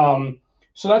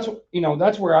 So that's, you know,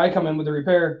 that's where I come in with the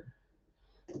repair.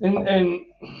 And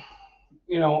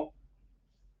you know,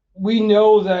 we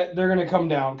know that they're going to come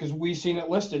down because we've seen it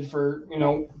listed for, you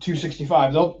know,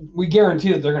 265. We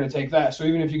guarantee that they're going to take that. So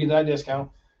even if you get that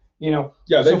discount, you know,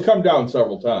 Yeah, they've So- come down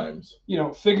several times. you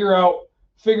know, figure out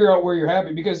where you're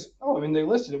happy because, I mean, they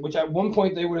listed it, which at one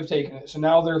point they would have taken it. So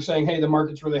now they're saying, hey, the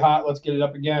market's really hot. Let's get it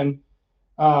up again.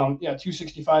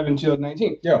 265 in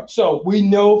 2019. Yeah. So we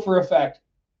know for a fact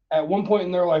at one point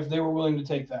in their life, they were willing to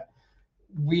take that.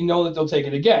 We know that they'll take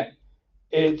it again.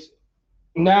 It's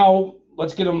now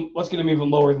let's get them even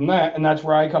lower than that. And that's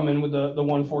where I come in with the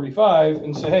 145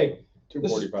 and say, hey,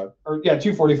 245.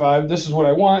 245. This is what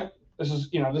I want. This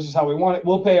is how we want it.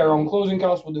 We'll pay our own closing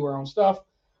costs. We'll do our own stuff.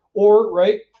 Or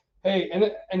right. Hey,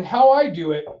 and how I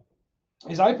do it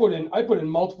is I put in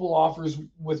multiple offers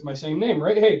with my same name,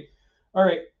 right? Hey, all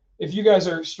right, if you guys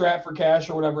are strapped for cash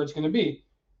or whatever it's going to be,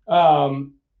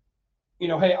 you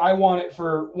know, hey, I want it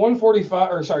for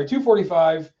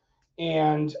 245,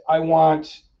 and I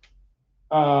want,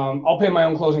 I'll pay my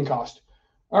own closing cost.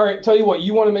 All right, tell you what,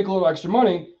 you want to make a little extra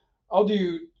money, I'll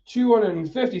do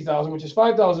 250,000, which is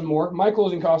 5,000 more. My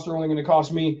closing costs are only going to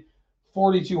cost me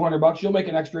 $4,200. You'll make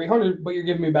an extra 800, but you're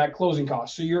giving me back closing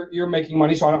costs. So you're making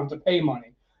money, so I don't have to pay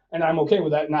money, and I'm okay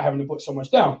with that, not having to put so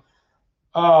much down.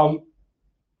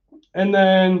 And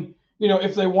then, you know,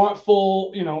 if they want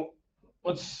full, you know,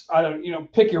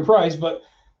 pick your price, but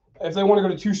if they want to go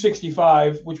to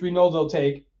 265, which we know they'll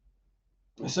take,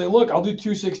 I say, look, I'll do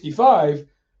 265,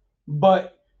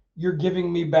 but you're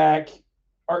giving me back,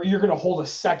 or you're going to hold a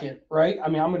second, right? I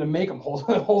mean, I'm going to make them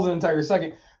hold an entire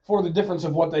second for the difference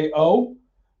of what they owe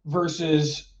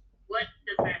versus What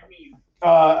does that mean?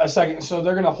 a second. So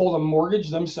they're going to hold a mortgage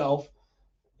themselves.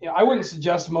 You know, I wouldn't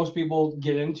suggest most people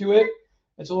get into it.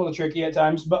 It's a little tricky at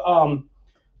times, but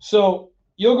so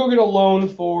you'll go get a loan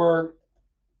for,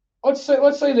 let's say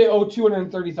they owe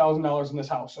 $230,000 in this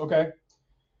house. Okay,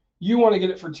 you want to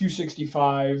get it for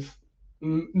 265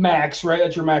 max, right?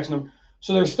 That's your max number.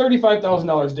 So there's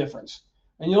 $35,000 difference,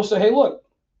 and you'll say, hey, look,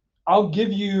 I'll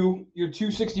give you your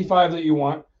 265 that you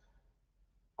want.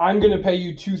 I'm going to pay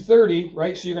you 230,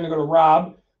 right? So you're going to go to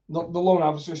Rob, the loan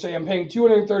officer, say I'm paying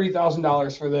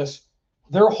 $230,000 for this.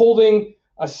 They're holding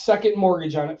a second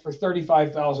mortgage on it for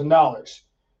 $35,000,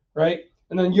 right?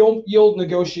 And then you'll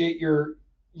negotiate your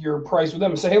price with them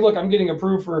and say, hey, look, I'm getting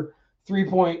approved for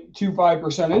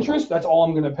 3.25% interest. That's all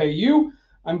I'm going to pay you.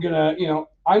 I'm going to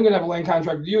have a land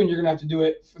contract with you, and you're going to have to do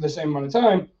it for the same amount of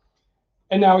time.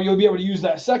 And now you'll be able to use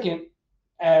that second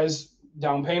as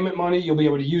down payment money. You'll be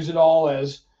able to use it all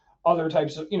as other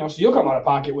types of, so you'll come out of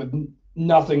pocket with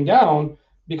nothing down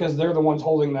because they're the ones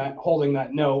holding that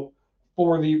note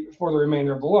for the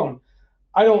remainder of the loan.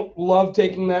 I don't love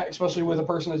taking that, especially with a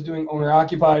person that's doing owner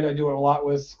occupied. I do it a lot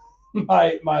with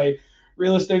my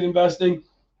real estate investing.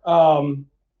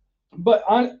 But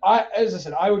as I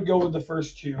said, I would go with the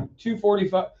first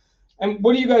 245. And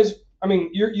what do you guys, I mean,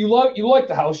 you like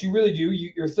the house, you really do.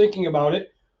 You're thinking about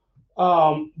it.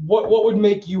 What would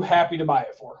make you happy to buy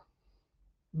it for,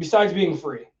 besides being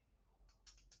free?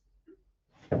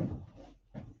 I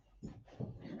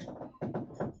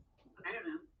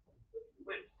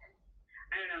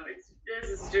don't know. This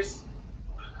is just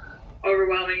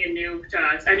overwhelming and new to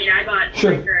us. I mean, I bought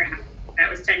Sure. my current house. That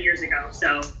was 10 years ago,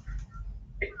 so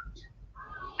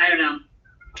I don't know.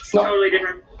 It's No. totally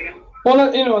different. Well,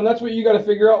 and that's what you got to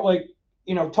figure out. Like,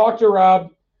 talk to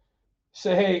Rob.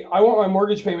 Say, hey, I want my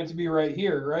mortgage payment to be right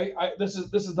here, right? This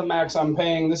is the max I'm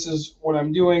paying. This is what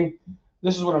I'm doing.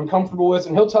 This is what I'm comfortable with,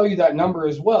 and he'll tell you that number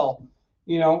as well.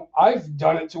 I've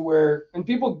done it to where, and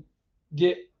people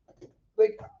get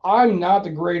like, I'm not the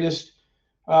greatest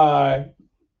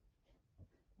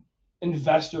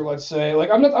investor, let's say. Like,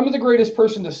 I'm not the greatest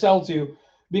person to sell to,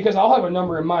 because I'll have a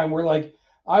number in mind where, like,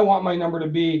 I want my payment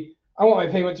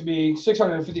to be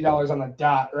 $650 on the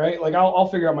dot, right? Like, I'll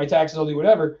figure out my taxes, I'll do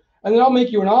whatever. And then I'll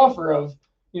make you an offer of,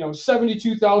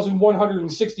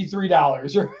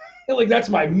 $72,163, or like, that's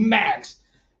my max.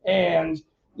 And,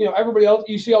 everybody else,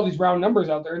 you see all these round numbers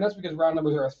out there, and that's because round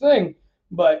numbers are a thing.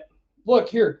 but look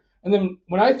here. And then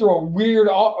when I throw a weird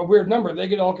number, they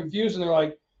get all confused and they're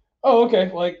like, oh,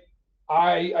 okay. Like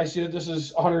I see that this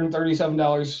is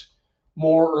 $137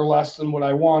 more or less than what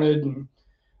I wanted. And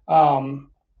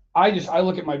I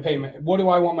look at my payment. What do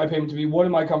I want my payment to be? What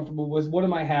am I comfortable with? What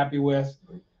am I happy with?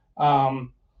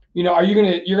 You know,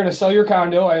 you're gonna sell your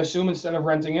condo, I assume, instead of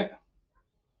renting it?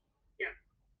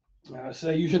 Yeah.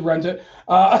 Say you should rent it.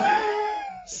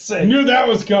 I knew that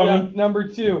was coming. Yeah, number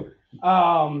two,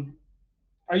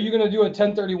 are you gonna do a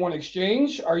 1031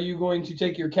 exchange? Are you going to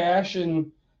take your cash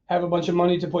and have a bunch of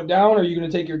money to put down? Are you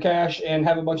gonna take your cash and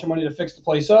have a bunch of money to fix the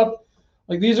place up?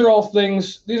 Like these are all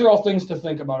things to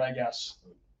think about, I guess.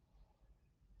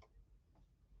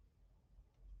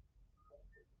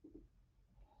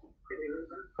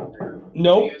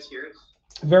 Nope. Can you guys hear us?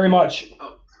 Very much.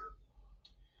 Oh,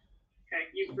 Okay,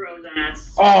 you froze on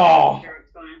us. Oh. Sure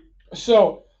what's going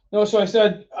on. So I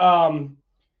said,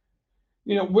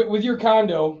 you know, with your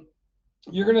condo,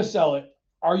 you're going to sell it.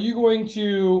 Are you going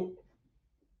to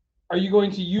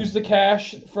use the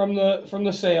cash from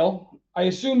the sale? I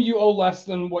assume you owe less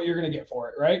than what you're going to get for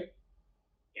it, right?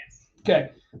 Yes.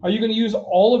 Okay. Are you going to use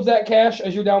all of that cash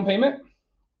as your down payment?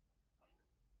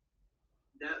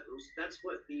 that's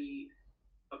what the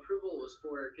approval was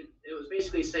for. It was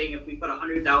basically saying if we put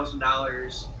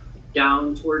 $100,000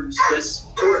 down towards this,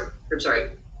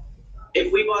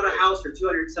 if we bought a house for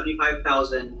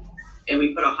 $275,000 and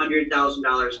we put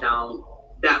 $100,000 down,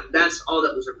 that's all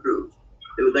that was approved.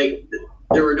 It was like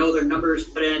there were no other numbers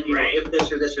put in, you know, if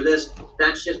this or this or this.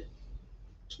 That's just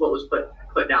what was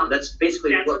put down. That's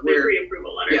basically That's what the we're.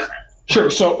 pre-approval letter Yeah. says. Sure.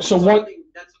 So what?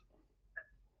 That's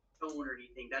tone or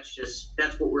anything.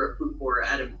 That's what we're approved for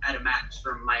at a max,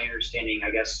 from my understanding,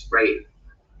 I guess. Right.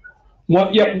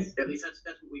 What? Yep. At least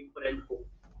that's what we put in for.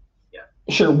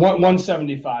 Sure.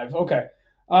 175. Okay.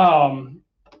 And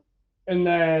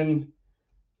then,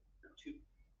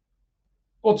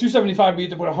 well, 275, we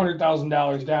have to put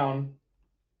 $100,000 down.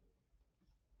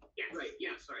 Yes. Right. Yeah.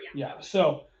 Sorry. Yeah.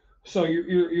 So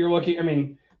you're looking. I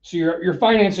mean, so you're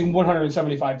financing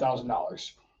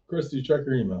 $175,000. Christy, check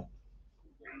your email.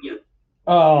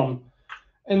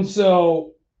 And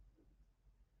so,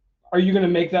 are you going to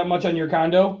make that much on your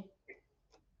condo?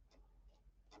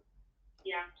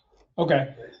 Yeah.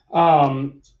 Okay.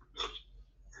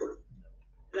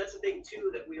 That's the thing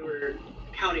too that we were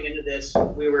counting into this.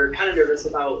 We were kind of nervous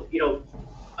about,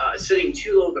 setting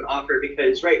too low of an offer,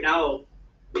 because right now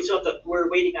we still have we're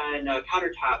waiting on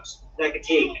countertops that could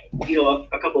take,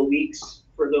 a couple of weeks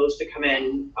for those to come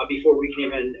in before we can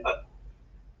even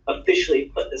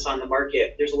officially put this on the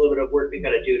market. There's a little bit of work we've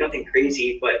got to do, nothing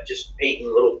crazy, but just painting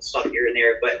little stuff here and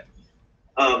there. But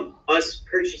us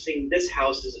purchasing this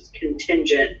house is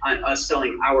contingent on us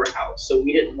selling our house. So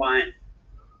we didn't want,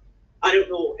 I don't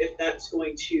know if that's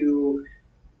going to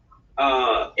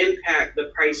impact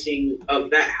the pricing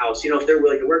of that house. If they're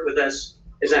willing to work with us,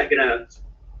 is that gonna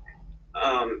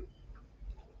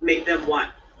make them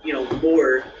want,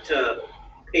 more to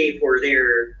pay for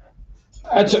their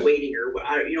waiting, or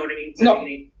what? You know what I mean? No,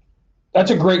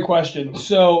 that's a great question.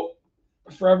 So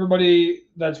for everybody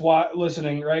that's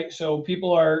listening, right? So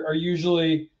people are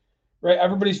usually, right?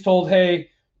 Everybody's told, hey,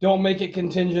 don't make it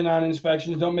contingent on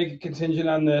inspections. Don't make it contingent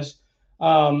on this.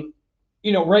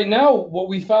 Right now, what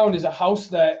we found is a house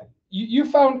that you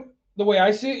found, the way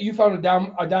I see it, you found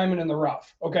a diamond in the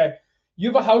rough. Okay. You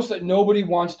have a house that nobody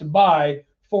wants to buy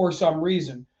for some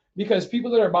reason, because people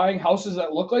that are buying houses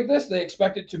that look like this, they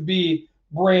expect it to be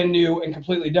brand new and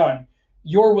completely done.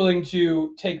 You're willing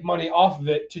to take money off of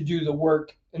it to do the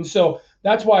work. And so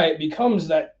that's why it becomes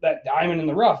that diamond in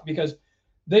the rough, because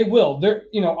they're,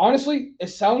 honestly, it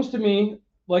sounds to me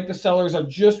like the sellers are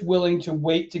just willing to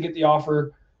wait to get the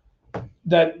offer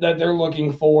that they're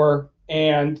looking for.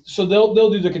 And so they'll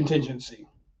do the contingency.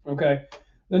 Okay.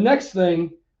 The next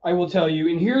thing I will tell you,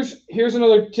 and here's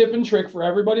another tip and trick for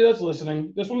everybody that's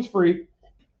listening. This one's free.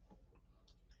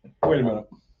 Wait a minute.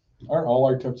 Aren't all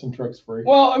our tips and tricks free?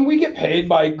 Well, and we get paid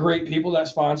by great people that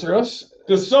sponsor us.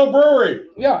 Distill Brewery.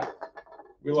 Yeah.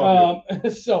 We love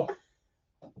you. So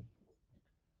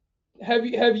have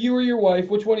you or your wife,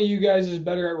 which one of you guys is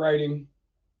better at writing?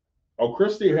 Oh,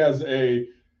 Christy has a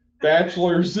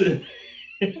bachelor's in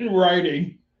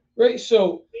writing. Right.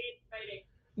 So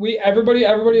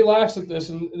everybody laughs at this,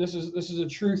 and this is a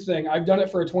true thing. I've done it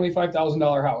for a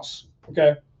 $25,000 house.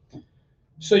 Okay.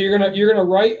 So you're gonna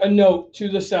write a note to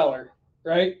the seller,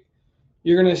 right?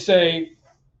 You're gonna say,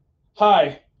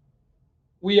 "Hi,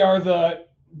 we are the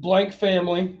blank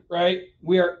family, right?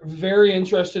 We are very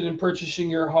interested in purchasing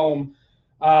your home.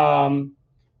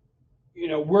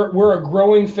 we're a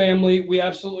growing family. We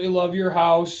absolutely love your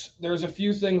house. There's a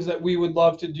few things that we would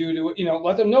love to do to,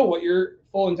 let them know what your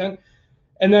full intent,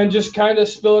 and then just kind of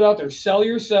spill it out there. Sell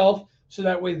yourself so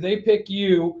that way they pick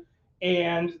you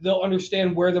and they'll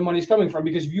understand where the money's coming from.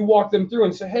 Because if you walk them through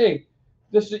and say, hey,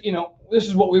 this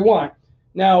is what we want.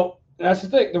 Now, that's the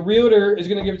thing. The realtor is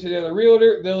going to give it to the other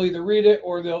realtor. They'll either read it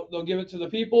or they'll give it to the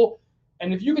people.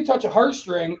 And if you can touch a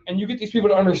heartstring and you get these people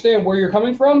to understand where you're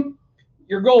coming from,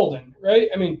 you're golden, right?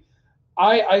 I mean,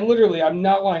 I literally, I'm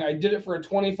not lying. I did it for a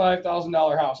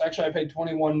 $25,000 house. Actually, I paid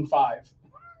 $21,500,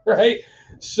 right?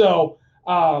 So,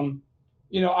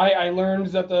 I learned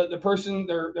that the person,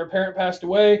 their parent passed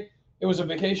away. It was a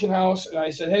vacation house. And I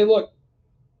said, hey, look,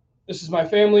 this is my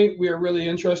family. We are really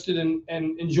interested in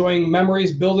enjoying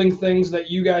memories, building things that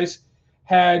you guys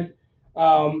had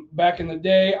back in the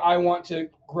day. I want to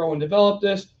grow and develop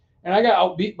this. And I got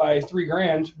outbeat by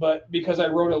 $3,000, but because I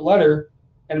wrote a letter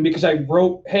and because I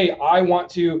wrote, hey, I want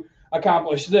to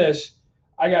accomplish this,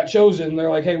 I got chosen. They're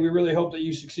like, hey, we really hope that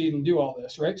you succeed and do all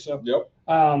this, right? So, yep.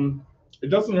 It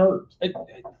doesn't hurt.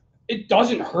 It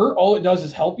doesn't hurt. All it does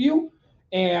is help you.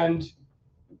 And,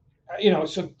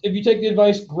 so if you take the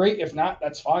advice, great. If not,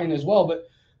 that's fine as well. But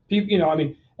people,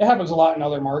 it happens a lot in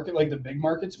other markets, like the big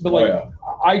markets, but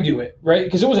I do it, right?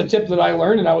 Because it was a tip that I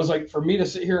learned, and I was like, for me to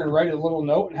sit here and write a little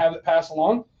note and have it pass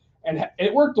along, and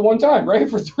it worked the one time, right?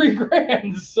 For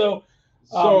 $3,000. So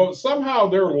somehow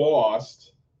they're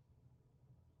lost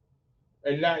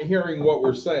and not hearing what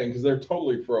we're saying because they're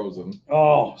totally frozen.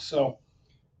 Oh, so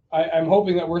I'm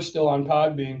hoping that we're still on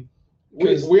Podbean.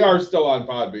 We are still on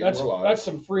Podbean. That's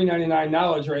some free 99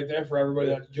 knowledge right there for everybody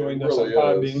that joined us really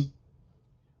on Podbean.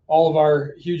 All of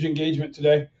our huge engagement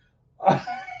today.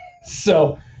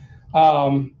 So,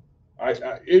 it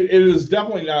is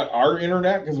definitely not our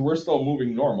internet because we're still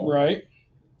moving normal. Right.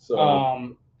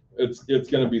 So it's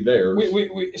going to be theirs.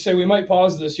 We say we might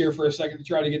pause this here for a second to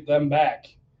try to get them back.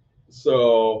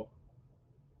 So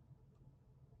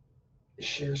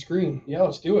share screen. Yeah,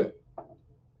 let's do it.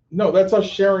 No, that's us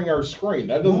sharing our screen.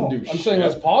 That doesn't do shit. I'm saying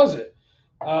let's pause it.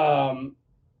 Oh,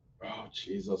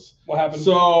 Jesus. What happened?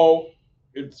 So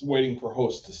it's waiting for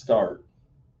host to start.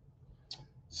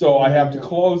 So I have to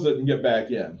close it and get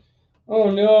back in.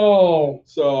 Oh, no.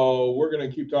 So we're going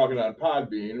to keep talking on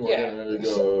Podbean. We're going to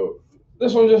go.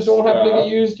 This one just don't happen to get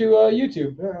used to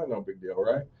YouTube. Yeah, no big deal,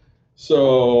 right?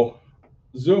 So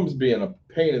Zoom's being a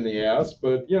pain in the ass,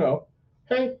 but,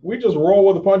 hey, we just roll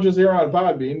with the punches here on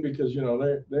Podbean because,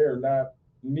 they are not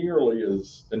nearly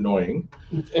as annoying.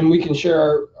 And we can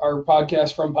share our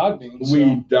podcast from Podbean. So.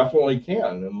 We definitely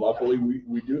can. And luckily,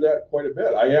 we do that quite a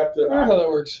bit. I don't know how that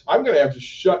works. I'm going to have to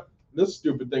shut this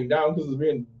stupid thing down because it's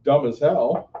being dumb as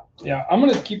hell. Yeah, I'm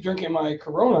going to keep drinking my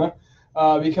Corona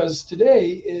because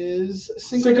today is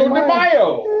Cinco de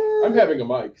Mayo. I'm having a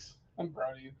Mike's. I'm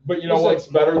proud of you. But you know what's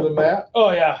better than that?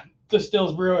 Oh, yeah.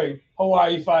 Distills Brewing,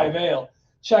 Hawaii 5 Ale.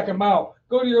 Check them out.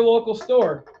 Go to your local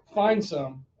store. Find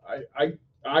some. I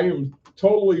am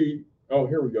totally. Oh,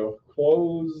 here we go.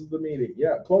 Close the meeting.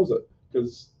 Yeah, close it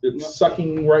because it's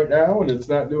sucking right now and it's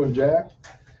not doing jack.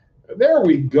 There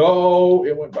we go.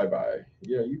 It went bye-bye.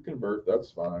 Yeah, you convert.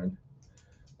 That's fine.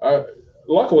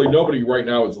 Luckily, nobody right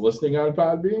now is listening on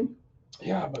Podbean.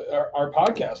 Yeah, but our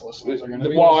podcast listeners are going to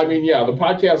be. Well, listening. The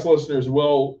podcast listeners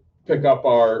will pick up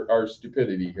our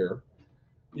stupidity here.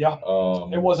 Yeah.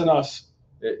 It wasn't us.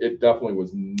 It definitely was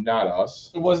not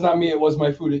us. It was not me. It was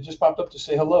my food. It just popped up to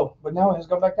say hello, but now it has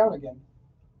gone back down again.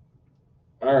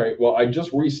 All right. Well, I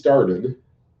just restarted.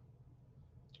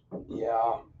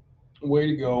 Yeah. Way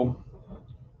to go.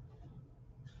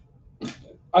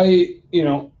 I don't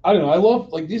know. I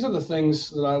love, these are the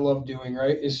things that I love doing,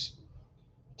 right? Is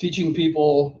teaching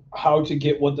people how to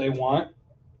get what they want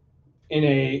in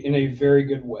a very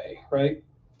good way, right?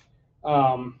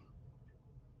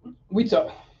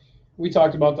 We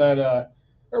talked about that.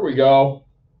 There we go.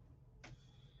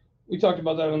 We talked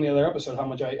about that on the other episode, how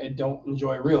much I don't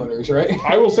enjoy realtors, right?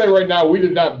 I will say right now, we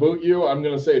did not boot you. I'm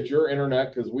going to say it's your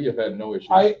internet because we have had no issues.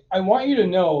 I want you to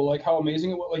know, how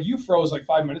amazing it was. You froze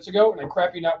 5 minutes ago, and I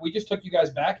crap you not. We just took you guys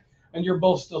back, and you're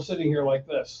both still sitting here like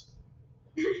this.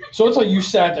 So it's like you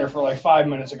sat there for 5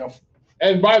 minutes ago.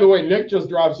 And by the way, Nick just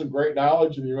dropped some great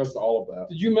knowledge, and you missed all of that.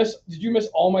 Did you miss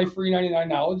all my free 99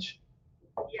 knowledge?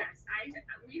 Yes. The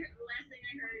last thing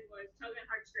I heard was tug on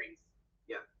heartstrings.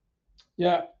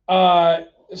 Yeah.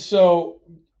 So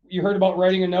you heard about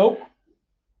writing a note?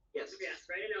 Yes,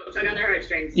 write a note. Tug on their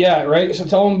heartstrings. Yeah, right. So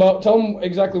tell them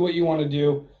exactly what you want to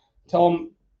do. Tell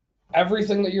them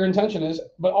everything that your intention is,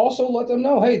 but also let them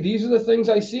know, hey, these are the things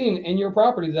I've seen in your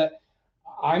property that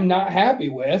I'm not happy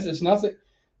with. It's nothing.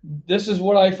 this is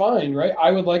what I find, right?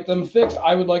 I would like them fixed.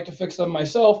 I would like to fix them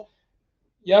myself.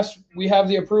 Yes, we have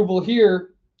the approval here,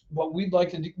 but we'd like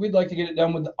to get it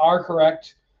done with our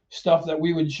correct stuff that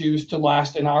we would choose to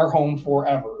last in our home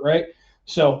forever, right?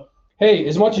 So, hey,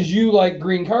 as much as you like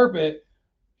green carpet,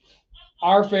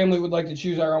 our family would like to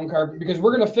choose our own carpet because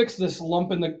we're going to fix this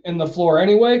lump in the floor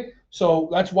anyway. So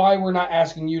that's why we're not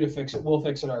asking you to fix it. We'll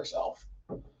fix it ourselves.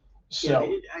 So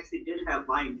yeah, they did have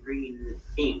lime green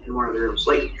paint in one of the rooms,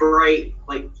 like bright,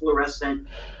 like fluorescent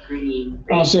green.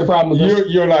 I don't see a problem with this.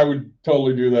 You and I would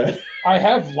totally do that. I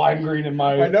have lime green in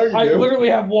my. I know you do. Literally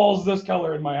have walls this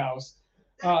color in my house.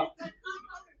 Yeah,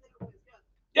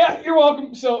 you're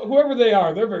welcome. So whoever they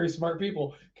are, they're very smart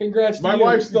people. Congrats to My you.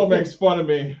 wife still makes fun of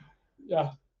me.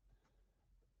 Yeah.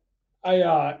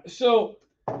 So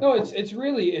no, it's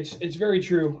really it's very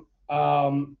true.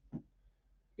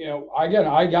 You know, again,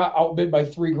 I got outbid by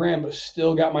 $3,000, but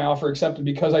still got my offer accepted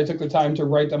because I took the time to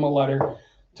write them a letter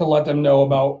to let them know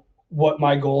about what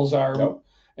my goals are. Yep.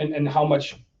 and how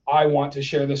much I want to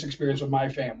share this experience with my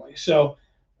family. So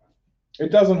it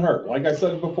doesn't hurt. Like I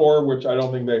said before, which I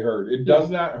don't think they heard. It does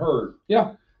not hurt.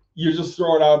 Yeah. You just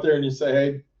throw it out there and you say,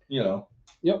 hey, you know,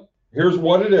 yep. Here's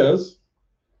what it is.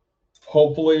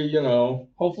 Hopefully,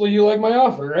 Hopefully you like my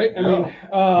offer, right? I Yeah.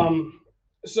 mean,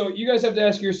 so you guys have to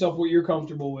ask yourself what you're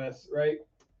comfortable with, right?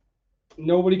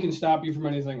 Nobody can stop you from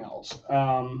anything else.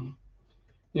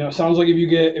 You know, it sounds like if you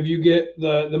get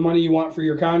the money you want for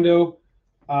your condo,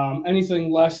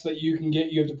 anything less that you can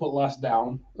get, you have to put less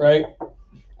down, right?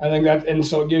 I think and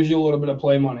so it gives you a little bit of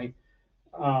play money.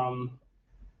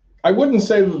 I wouldn't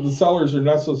say that the sellers are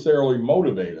necessarily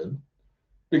motivated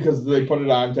because they put it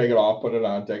on, take it off, put it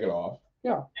on, take it off.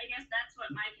 Yeah. I guess that's what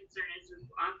my concern is with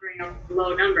offering a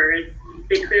low number. Is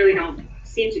they clearly don't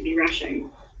seem to be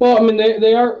rushing. Well, I mean,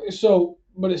 they are so,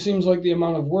 but it seems like the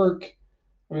amount of work.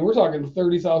 I mean, we're talking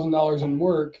 $30,000 in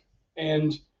work,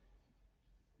 and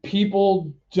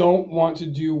people don't want to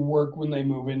do work when they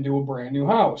move into a brand new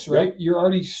house, right? Yep. You're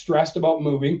already stressed about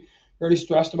moving. You're already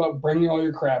stressed about bringing all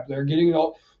your crap there, getting it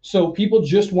all. So people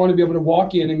just want to be able to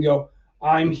walk in and go,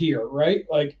 I'm here, right?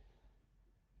 Like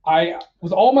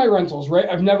with all my rentals, right?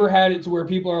 I've never had it to where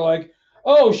people are like,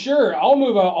 oh, sure, I'll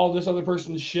move out all this other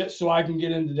person's shit so I can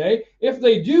get in today. If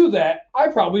they do that, I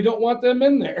probably don't want them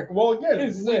in there. Well, again,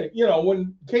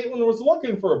 when Caitlin was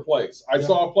looking for a place, I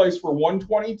saw a place for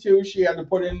 $122. She had to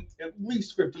put in at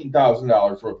least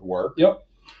 $15,000 worth of work. Yep.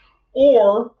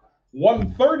 Or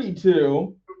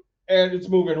 $132, and it's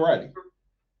move-in ready.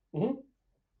 Mm-hmm.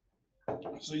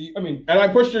 So and I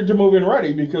pushed her to move-in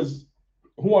ready because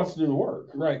who wants to do the work,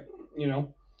 right?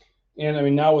 And I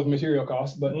mean, now with material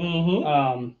costs, but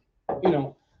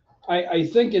I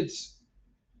think it's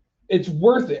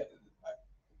worth it.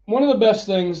 One of the best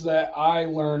things that I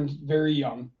learned very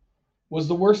young was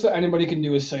the worst that anybody can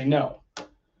do is say no,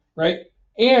 right?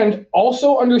 And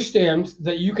also understand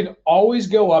that you can always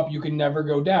go up, you can never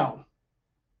go down,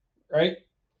 right?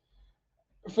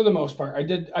 For the most part, I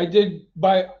did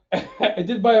buy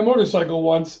a motorcycle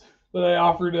once that I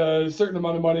offered a certain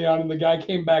amount of money on, and the guy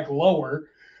came back lower.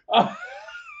 That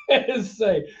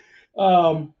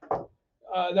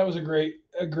was a great,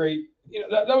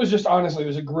 that was just honestly, it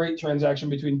was a great transaction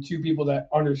between two people that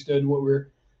understood what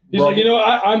he's like,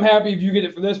 I'm happy if you get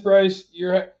it for this price.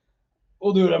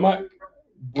 We'll do it.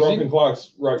 Broken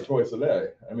clock's right twice a day.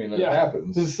 I mean, it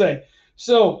happens. To say.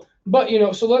 So, but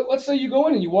so let's say you go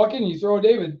in and you walk in and you throw a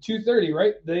David 230,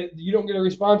 right? You don't get a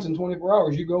response in 24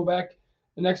 hours. You go back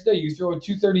the next day, you throw a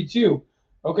 232.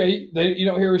 Okay, you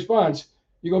don't hear a response.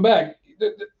 You go back.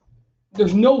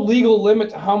 There's no legal limit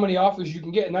to how many offers you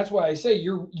can get, and that's why I say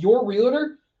your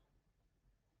realtor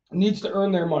needs to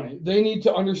earn their money. They need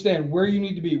to understand where you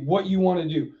need to be, what you want to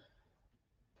do.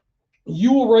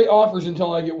 You will write offers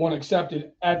until I get one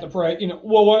accepted at the price.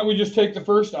 Well, why don't we just take the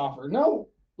first offer? No,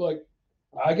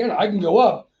 I can go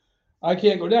up. I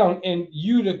can't go down. And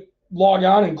you to log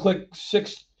on and click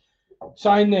 6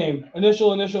 sign name,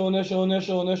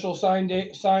 initial, sign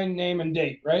date, sign name and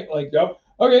date, right? Yep.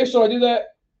 Okay, so I did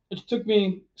that. It took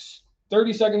me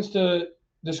 30 seconds to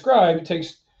describe. It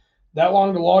takes that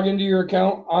long to log into your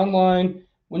account online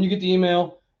when you get the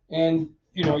email. And,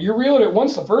 your realtor,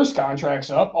 once the first contract's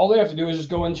up, all they have to do is just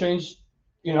go and change,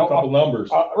 a couple numbers.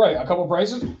 Right, a couple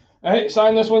prices. Hey,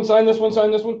 sign this one, sign this one,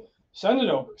 sign this one. Send it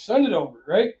over,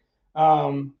 right?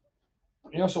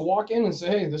 So walk in and say,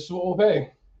 hey, this is what we'll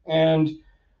pay. And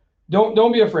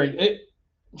don't be afraid.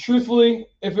 Truthfully,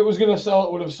 if it was going to sell,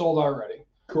 it would have sold already.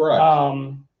 Correct.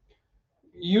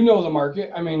 The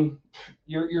market. I mean,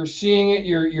 you're seeing it,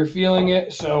 you're feeling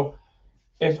it. So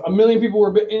if a million people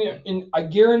were in, I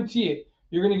guarantee it,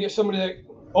 you're going to get somebody that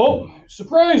Oh,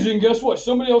 surprising! Guess what?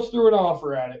 Somebody else threw an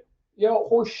offer at it. Yo,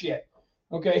 horse shit.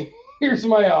 Okay, here's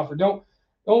my offer. Don't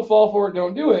fall for it.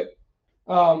 Don't do it.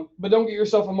 But don't get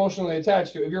yourself emotionally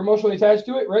attached to it. If you're emotionally attached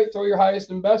to it, right, throw your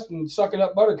highest and best and suck it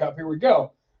up, buttercup. Here we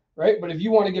go, right? But if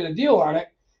you want to get a deal on it,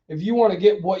 if you want to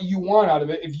get what you want out of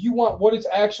it, if you want what it's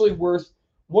actually worth,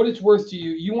 what it's worth to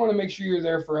you, you want to make sure you're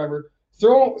there forever.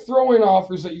 Throw in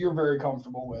offers that you're very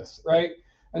comfortable with, right?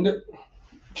 And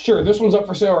sure, this one's up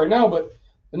for sale right now, but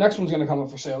the next one's going to come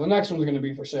up for sale. The next one's going to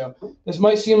be for sale. This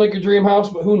might seem like your dream house,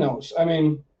 but who knows? I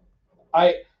mean,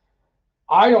 I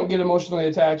don't get emotionally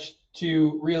attached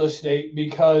to real estate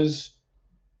because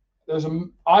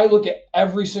I look at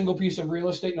every single piece of real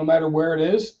estate, no matter where it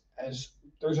is, as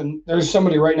there's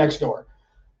somebody right next door.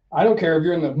 I don't care if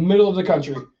you're in the middle of the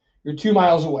country, you're 2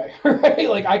 miles away, right?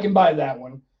 Like I can buy that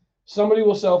one. Somebody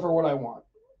will sell for what I want.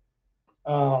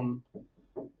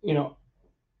 You know,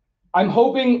 I'm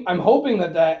hoping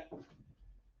that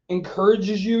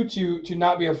encourages you to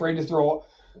not be afraid to throw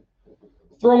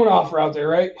an offer out there,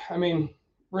 right? I mean,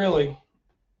 really,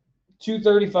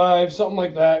 235, something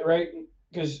like that, right?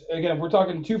 Because again, if we're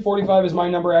talking 245 is my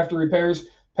number after repairs.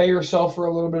 Pay yourself for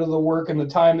a little bit of the work and the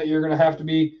time that you're going to have to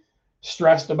be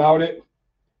stressed about it.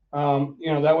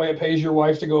 That way it pays your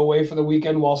wife to go away for the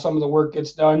weekend while some of the work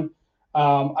gets done.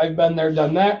 I've been there,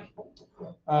 done that.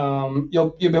 You'll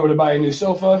be able to buy a new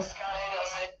sofa.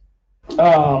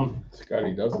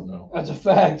 Scotty doesn't know. That's a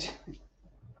fact.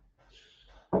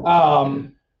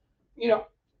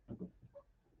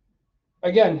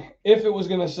 Again, if it was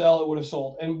going to sell, it would have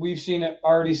sold. And we've seen it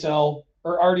already sell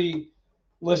or already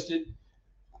listed.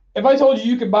 If I told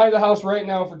you could buy the house right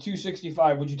now for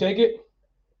 $265, would you take it?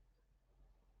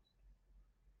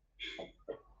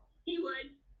 He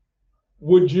would.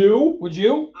 Would you? Would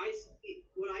you?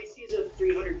 What I see is a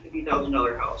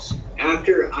 $350,000 house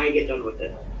after I get done with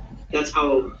it. That's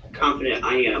how confident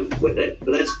I am with it.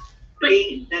 But that's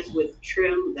paint, that's with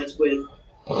trim, that's with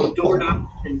door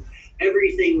knobs and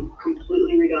everything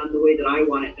completely redone the way that I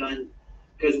want it done.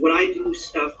 Because when I do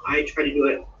stuff, I try to do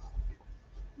it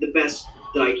the best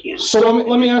that I can. So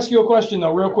let me ask you a question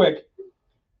though, real quick.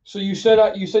 So you said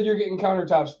you're getting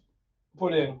countertops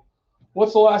put in.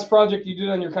 What's the last project you did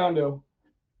on your condo?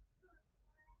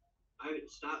 I haven't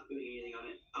stopped doing anything on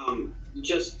it.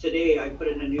 Just today, I put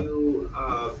in a new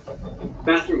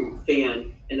bathroom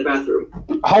fan in the bathroom.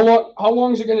 How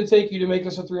long is it going to take you to make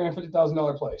this a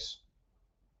 $350,000 place?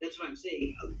 That's what I'm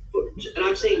saying. And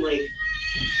I'm saying like,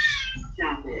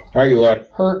 stop it. How you like?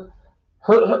 Her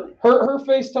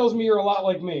face tells me you're a lot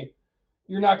like me.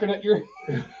 You're not gonna. You're.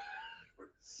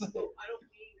 So I don't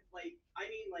mean like. I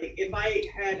mean like if I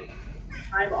had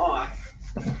time off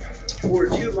for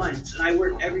 2 months and I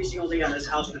worked every single day on this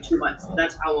house for 2 months.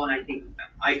 That's how long I think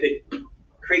I could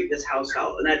create this house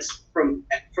out, and that's from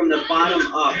the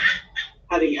bottom up,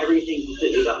 having everything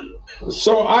completely done.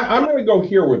 So I'm going to go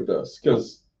here with this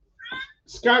because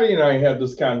Scotty and I had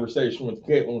this conversation when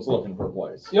Caitlin was looking for a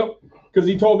place. Yep. Because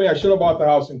he told me I should have bought the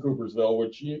house in Coopersville,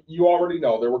 which you already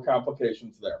know there were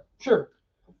complications there. Sure.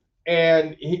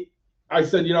 And I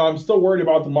said, I'm still worried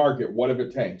about the market. What if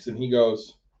it tanks? And he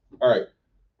goes, all right,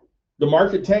 the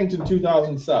market tanked in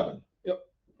 2007. Yep.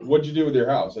 What'd you do with your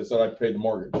house? I said, I paid the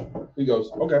mortgage. He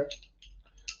goes, okay.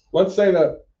 Let's say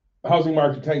that housing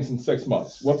market tanks in 6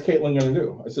 months. What's Caitlin going to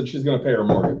do? I said, she's going to pay her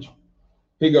mortgage.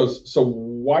 He goes, so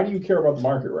why do you care about the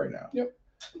market right now? Yep.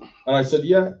 And I said,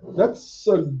 yeah, that's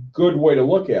a good way to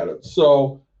look at it.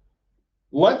 So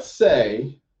let's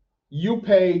say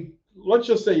let's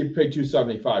just say you pay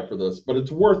 $275 for this, but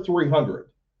it's worth $300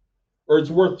 or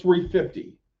it's worth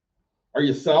 $350. Are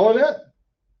you selling it?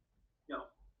 No.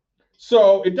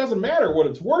 So it doesn't matter what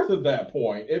it's worth at that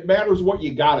point. It matters what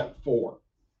you got it for.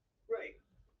 Right.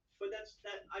 But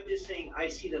I'm just saying I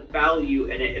see the value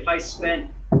in it. If I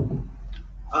spent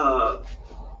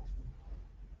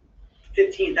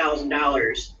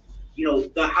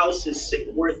 $15,000, the house is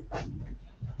worth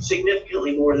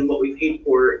significantly more than what we paid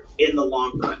for in the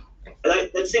long run.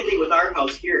 That's the same thing with our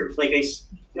house here. Like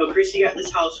Chrissy got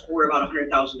this house for about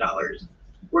 $100,000.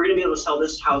 We're going to be able to sell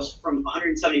this house from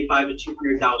 $175,000 to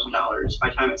 $200,000 by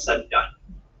the time it's said and done.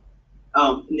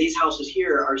 And these houses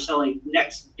here are selling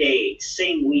next day,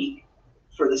 same week,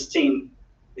 for the same,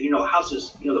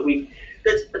 houses, that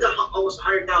that's almost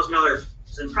 $100,000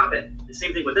 in profit. The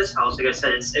same thing with this house. Like I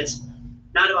said, it's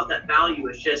not about that value.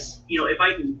 It's just, if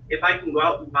I can go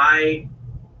out and buy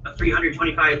a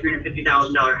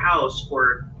 $350,000 house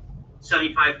for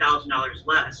 $75,000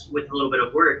 less with a little bit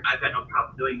of work, I've got no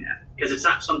problem doing that because it's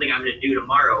not something I'm going to do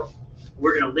tomorrow.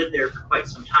 We're going to live there for quite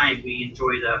some time. We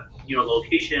enjoy the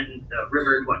location, the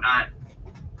river and whatnot.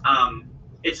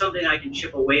 it's something I can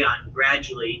chip away on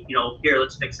gradually. You know, here,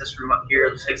 let's fix this room up here,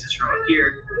 let's fix this room up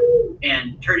here,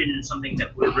 and turn it into something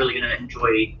that we're really going to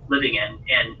enjoy living in.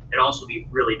 And it also be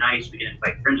really nice. We can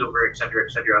invite friends over, et cetera,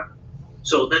 et cetera.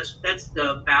 So that's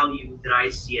the value that I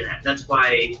see in it. That's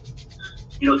why,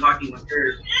 you know, talking with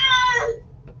her,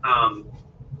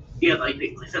 yeah, like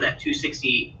I said, that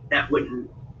 260, that wouldn't.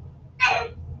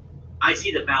 I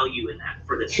see the value in that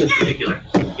for this particular.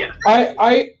 Yeah.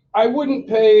 I wouldn't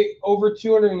pay over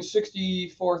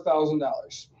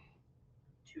 $264,000.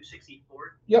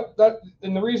 264. Yep,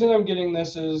 and the reason I'm getting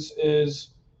this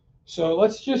is so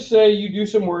let's just say you do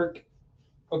some work,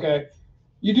 okay?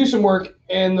 You do some work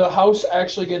and the house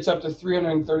actually gets up to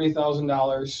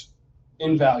 $330,000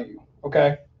 in value,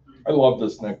 okay? I love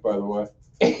this, Nick, by the way.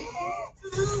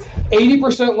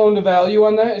 80% loan to value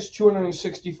on that is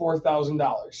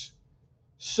 $264,000.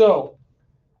 So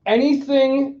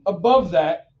anything above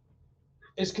that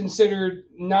is considered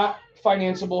not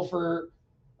financeable for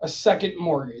a second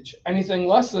mortgage. Anything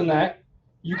less than that,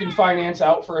 you can finance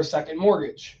out for a second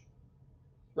mortgage,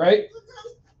 right?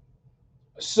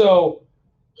 So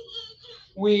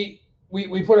we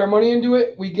put our money into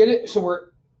it, we get it. So we're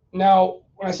now,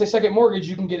 when I say second mortgage,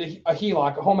 you can get a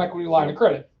HELOC, a home equity line of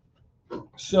credit.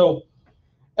 So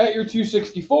at your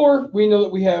 264, we know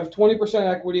that we have 20%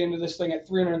 equity into this thing at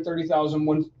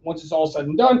 $330,000 once it's all said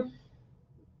and done.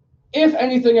 If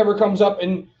anything ever comes up,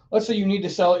 and let's say you need to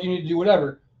sell it, you need to do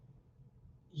whatever,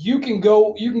 you can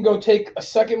go take a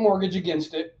second mortgage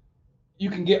against it. You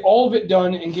can get all of it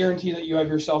done and guarantee that you have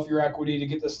yourself your equity to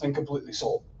get this thing completely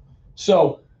sold.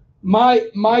 So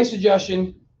my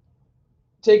suggestion,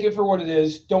 take it for what it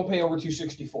is. Don't pay over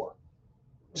 264.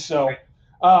 So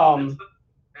I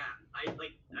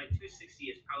like 260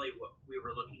 is probably what we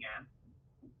were looking at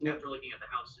after looking at the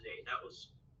house today. That was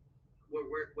where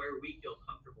we feel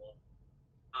comfortable.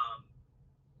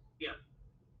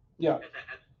 Yeah. At the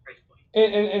price point.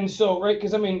 And so, right,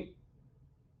 because I mean,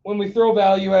 when we throw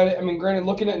value at it, I mean, granted,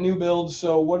 looking at new builds,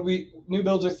 so new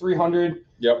builds are 300.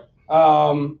 Yep.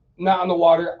 Not on the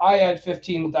water. I add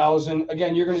 15,000.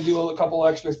 Again, you're going to do a couple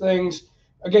extra things.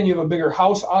 Again, you have a bigger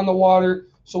house on the water,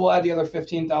 so we'll add the other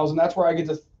 15,000. That's where I get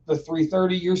the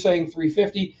 330. You're saying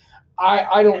 350.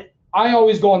 I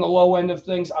always go on the low end of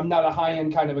things. I'm not a high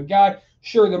end kind of a guy.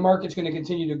 Sure, the market's going to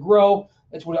continue to grow.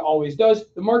 That's what it always does.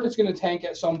 The market's going to tank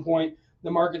at some point. The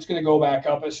market's going to go back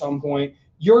up at some point.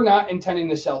 You're not intending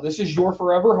to sell. This is your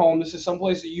forever home. This is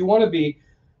someplace that you want to be.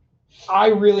 I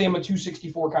really am a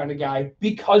 264 kind of guy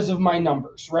because of my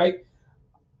numbers, right?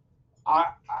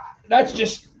 That's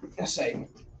just a saying.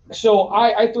 So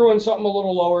I throw in something a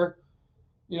little lower.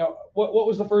 You know, what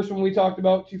was the first one we talked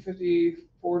about? 250,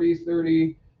 40,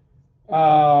 30.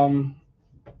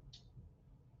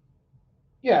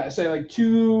 Yeah, say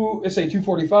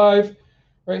 245,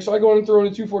 right? So I go in and throw in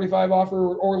a 245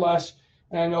 offer or less,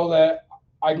 and I know that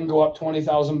I can go up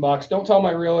 $20,000. Don't tell my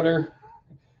realtor.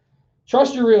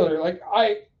 Trust your realtor. Like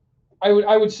I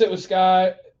would sit with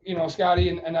Scott, Scotty,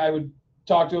 and I would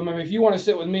talk to him. I mean, if you want to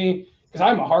sit with me, because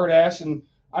I'm a hard ass and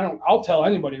I'll tell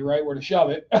anybody right where to shove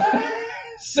it.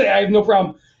 Say I have no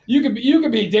problem. You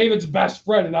could be David's best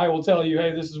friend, and I will tell you,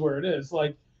 hey, this is where it is.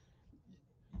 Like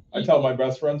I tell my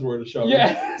best friends where to shove it.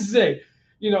 Yeah, say,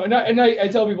 and I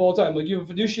tell people all the time, like you have a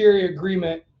fiduciary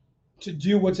agreement to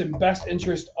do what's in best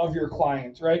interest of your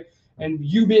clients, right? And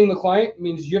you being the client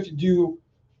means you have to do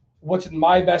what's in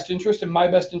my best interest, and my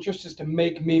best interest is to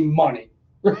make me money.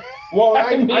 Well,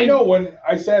 I know when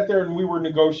I sat there and we were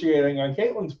negotiating on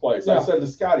Caitlin's place, Yeah. I said to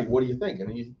Scotty, what do you think?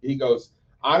 And he goes,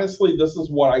 honestly, this is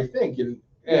what I think.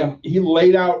 And he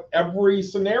laid out every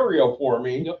scenario for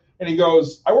me. Yep. And he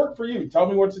goes, I work for you. Tell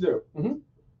me what to do. Mm-hmm.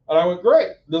 And I went,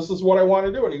 great. This is what I want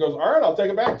to do. And he goes, all right, I'll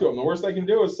take it back to him. The worst they can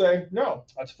do is say no.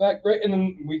 That's a fact, right? And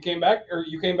then you came back,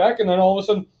 and then all of a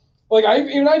sudden, like I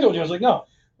told you, I was like, no,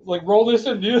 like roll this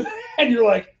and do, and you're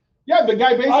like, yeah, the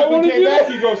guy basically came back.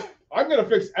 He goes, I'm going to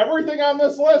fix everything on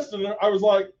this list. And I was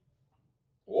like,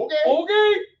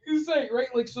 okay. You say, right?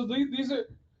 Like, so these are,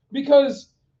 because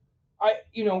A,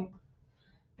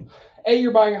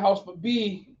 you're buying a house, but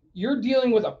B, you're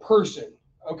dealing with a person,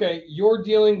 okay? You're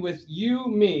dealing with you,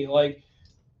 me. Like,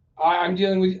 I'm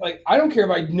dealing with, like, I don't care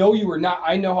if I know you or not.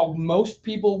 I know how most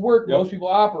people work, Yep. most people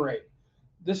operate.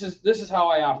 This is how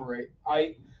I operate.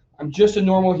 I'm just a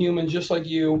normal human, just like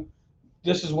you.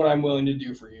 This is what I'm willing to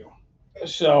do for you.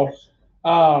 So,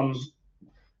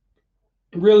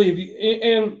 really,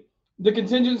 and the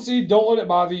contingency, don't let it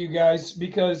bother you guys,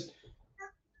 because,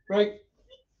 right,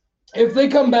 if they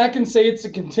come back and say it's a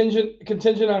contingent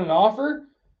on an offer,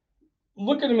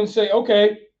 look at them and say,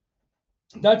 okay,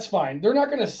 that's fine. They're not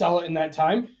going to sell it in that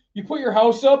time. You put your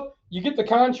house up, you get the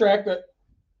contract that,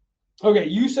 okay,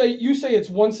 you say it's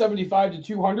 175 to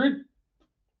 200,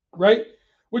 right?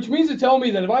 Which means to tell me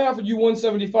that if I offered you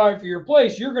 175 for your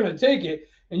place, you're going to take it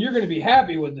and you're going to be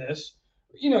happy with this.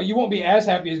 You know, you won't be as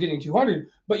happy as getting 200,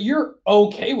 but you're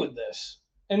okay with this.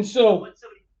 And so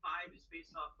 175 is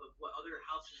based off of what other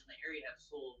houses in the area have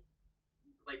sold,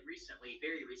 like recently,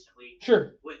 very recently.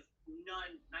 Sure. With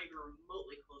not even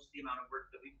remotely close to the amount of work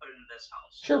that we put into this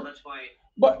house. Sure. So that's why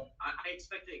but I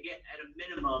expect to get at a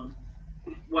minimum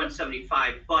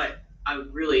 175, but I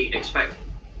would really expect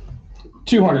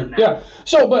 200. Yeah.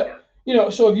 So, but you know,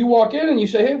 so if you walk in and you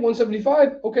say, hey,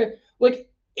 175, okay, like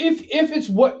if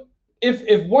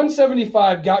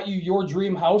 175 got you your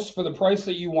dream house for the price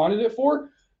that you wanted it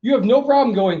for, you have no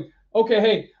problem going, okay,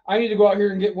 hey, I need to go out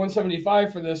here and get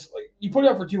 175 for this. Like, you put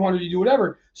it up for 200, you do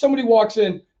whatever. Somebody walks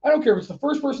in, I don't care if it's the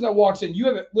first person that walks in, you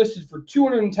have it listed for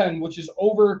 210, which is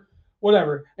over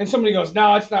whatever. And somebody goes,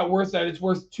 no, it's not worth that. It's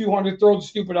worth 200. Throw the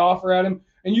stupid offer at him.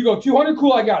 And you go, 200,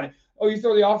 cool, I got it. Oh, you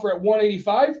throw the offer at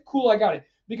 185, cool, I got it.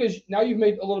 Because now you've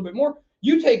made a little bit more.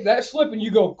 You take that slip and you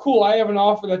go, cool, I have an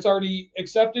offer that's already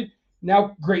accepted.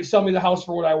 Now, great, sell me the house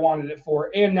for what I wanted it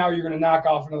for. And now you're going to knock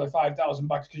off another $5,000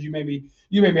 because you maybe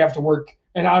have to work,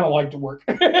 and I don't like to work.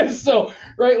 So,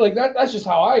 right, like that's just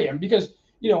how I am. Because,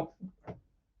 you know,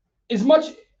 as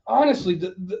much, honestly,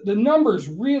 the numbers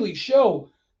really show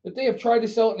that they have tried to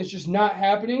sell it and it's just not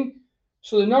happening.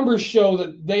 So the numbers show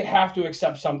that they have to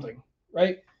accept something,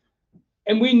 right?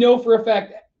 And we know for a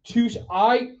fact,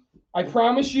 I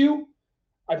promise you,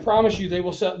 they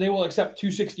will accept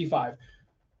 265.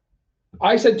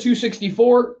 I said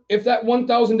 264. If that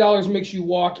 $1,000 makes you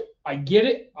walk, I get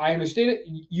it. I understand it.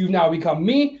 You've now become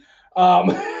me.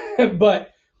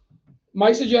 But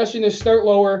my suggestion is start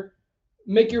lower,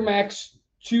 make your max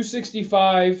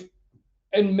 265,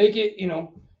 and make it, you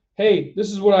know, hey,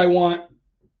 this is what I want.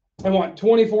 I want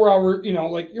 24 hour, you know,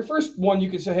 like your first one, you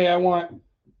could say, hey, I want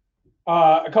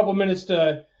a couple minutes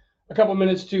to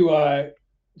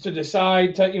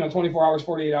decide, 24 hours,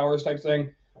 48 hours type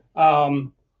thing.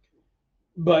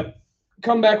 But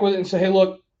come back with it and say, hey,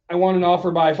 look, I want an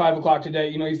offer by 5 o'clock today.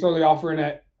 You know, you throw the offer in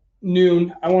at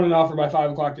noon. I want an offer by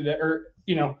 5 o'clock today, or,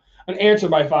 you know, an answer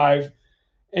by 5.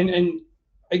 And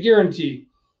I guarantee,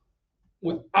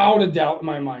 without a doubt in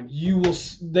my mind,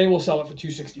 they will sell it for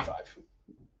 265.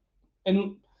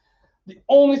 And the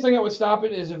only thing that would stop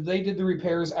it is if they did the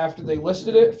repairs after they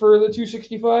listed it for the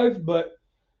 265, but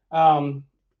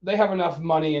they have enough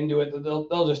money into it that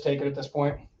they'll just take it at this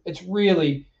point. It's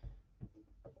really,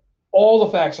 all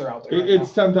the facts are out there.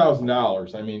 It's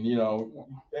 $10,000. I mean, you know,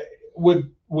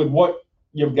 with what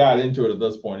you've got into it at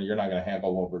this point, you're not going to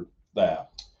handle over that.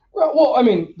 Well, I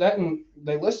mean, and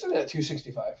they listed it at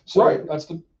 265. So right.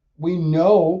 We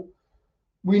know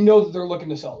that they're looking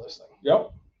to sell this thing.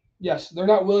 Yep. Yes, they're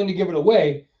not willing to give it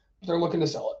away, but they're looking to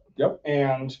sell it. Yep.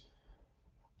 And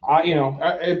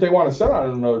if they want to sell it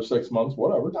in another 6 months,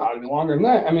 whatever. Not any longer than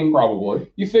that. I mean,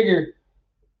 probably. You figure,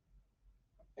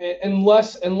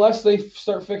 unless they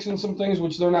start fixing some things,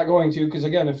 which they're not going to, because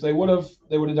again, if they would have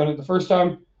done it the first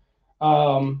time.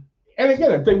 And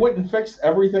again, if they wouldn't fix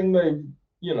everything they,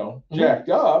 you know, jacked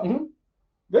up,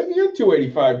 they can get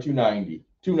 285, 290,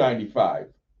 295.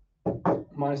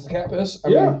 Minus the cat piss. I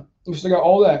mean, we still got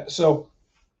all that. So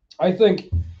I think,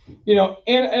 you know,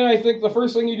 and I think the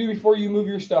first thing you do before you move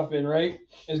your stuff in, right,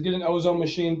 is get an ozone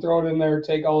machine, throw it in there,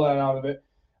 take all that out of it,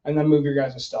 and then move your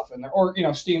guys' stuff in there. Or, you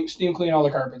know, steam clean all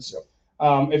the carpets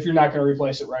if you're not going to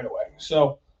replace it right away.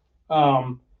 So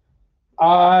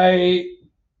I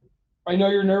know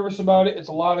you're nervous about it. It's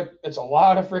a lot of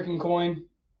freaking coin.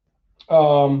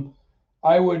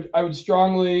 I would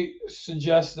strongly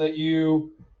suggest that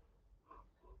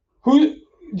who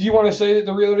do you want to say that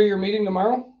the realtor you're meeting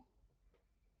tomorrow?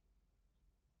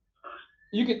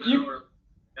 Be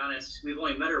honest, we've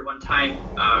only met her one time.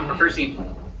 Her first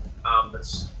name,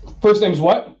 first name's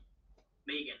what?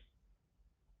 Megan.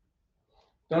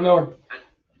 Don't know her.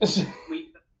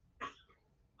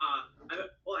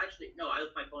 Well, actually, no, I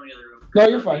left my phone in the other room. No,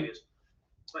 you're fine.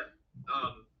 But,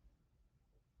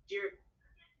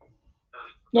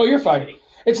 no, you're fine.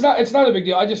 It's not a big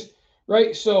deal. I just,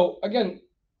 right. So again,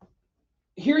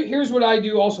 here's what I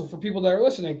do also for people that are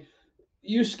listening.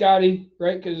 Use Scotty,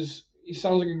 right? Because he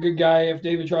sounds like a good guy. If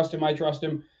David trusts him, I trust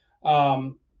him.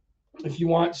 If you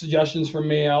want suggestions from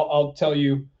me, I'll tell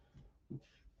you.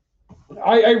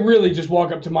 I really just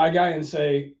walk up to my guy and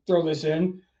say, throw this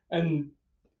in. And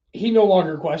he no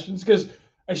longer questions, because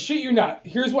I shit you not.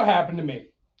 Here's what happened to me.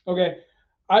 Okay.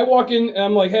 I walk in and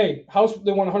I'm like, hey, house,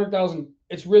 they want 100,000.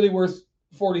 It's really worth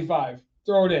 45.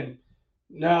 Throw it in.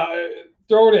 No,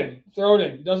 throw it in.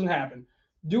 It doesn't happen.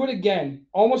 do it again.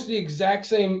 Almost the exact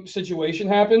same situation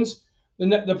happens.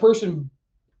 The person,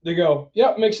 they go,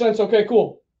 "Yep, makes sense. Okay,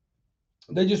 cool."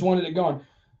 They just wanted it gone.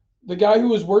 The guy who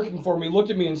was working for me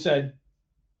looked at me and said,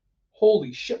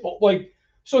 "Holy shit!" Like,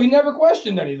 so he never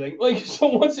questioned anything. Like, so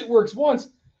once it works once,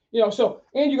 So,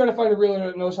 and you got to find a realtor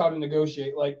that knows how to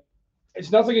negotiate. Like,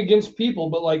 it's nothing against people,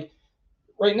 but like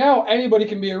right now, anybody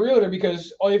can be a realtor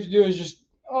because all you have to do is just,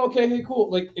 oh, okay, hey, cool.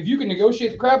 Like, if you can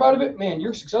negotiate the crap out of it, man,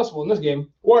 you're successful in this game.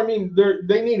 Well, I mean,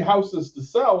 they need houses to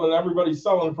sell, and everybody's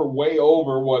selling for way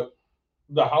over what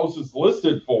the house is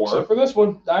listed for. Except for this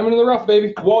one, diamond in the rough,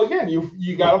 baby. Well, again,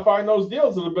 you got to find those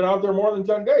deals that have been out there more than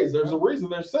 10 days. There's a reason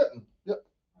they're sitting. Yep.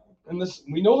 And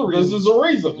we know the reason. This is a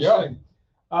reason. Yeah.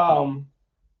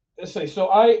 Let's say so.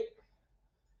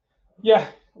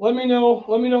 Let me know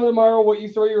tomorrow what you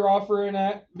throw your offer in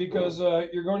at, because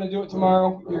you're going to do it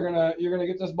tomorrow. You're gonna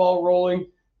get this ball rolling.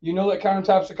 You know that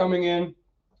countertops are coming in.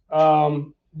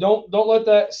 Don't let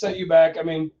that set you back. I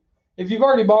mean, if you've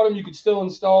already bought them, you could still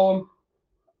install them.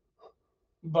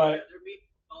 But they're being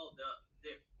installed.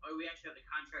 We actually have the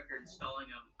contractor installing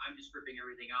them. I'm just ripping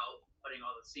everything out, putting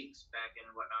all the sinks back in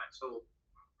and whatnot. So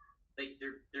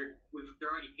they're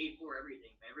already paid for everything.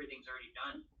 Everything's already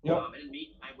done. Yep. In the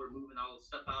meantime, we're moving all the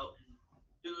stuff out and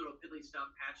do little piddly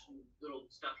stuff, patching little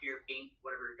stuff here, paint,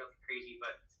 whatever, nothing crazy.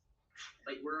 But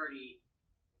like we're already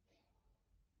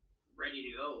ready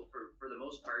to go for the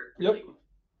most part. Yep.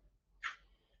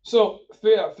 So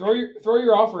yeah, throw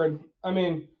your offer in. I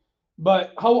mean,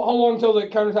 but how long till the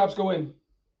countertops go in?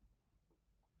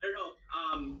 I don't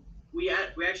know. We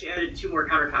actually added 2 more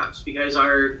countertops because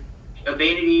our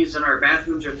vanities and our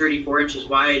bathrooms are 34 inches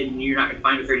wide, and you're not going to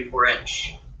find a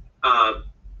 34-inch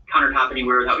countertop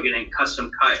anywhere without getting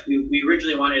custom cut. We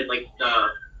originally wanted like the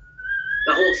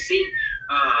whole sink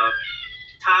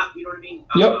top, you know what I mean?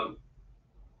 Yep.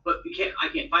 But I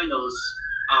can't find those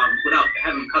without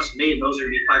having them custom made. Those are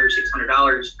going to be $500 or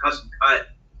 $600 custom cut.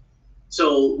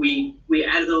 So we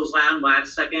added those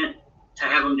last second to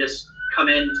have them just come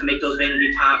in to make those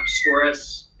vanity tops for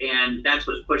us. And that's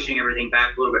what's pushing everything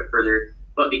back a little bit further.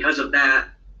 But because of that,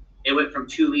 it went from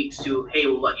 2 weeks to, hey,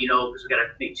 we'll let you know because we got to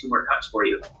make 2 more cuts for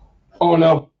you. Oh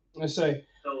no, I say.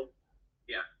 So,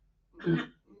 yeah.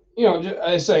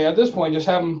 I say at this point, just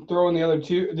have them throw in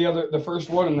the first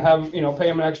one, and have pay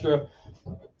them an extra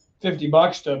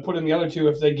 $50 to put in the other 2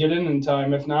 if they get in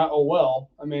time. If not, oh well.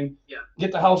 I mean, yeah.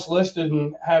 Get the house listed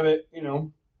and have it.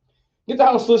 Get the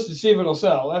house listed, see if it'll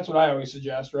sell. That's what I always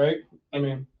suggest, right? I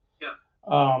mean.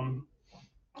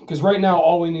 Because right now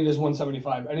all we need is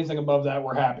 175. Anything above that,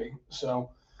 we're happy.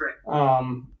 So, correct. I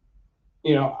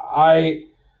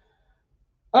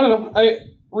don't know. I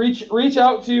reach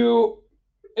out to,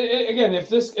 again, if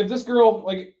this girl,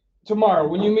 like tomorrow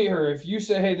when you meet her, if you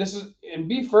say, hey, this is, and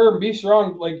be firm, be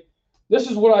strong, like this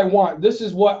is what I want, this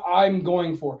is what I'm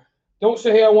going for. Don't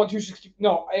say, hey, I want 260.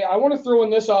 No, I want to throw in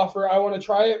this offer. I want to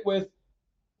try it with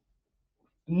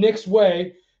Nick's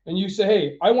way. And you say,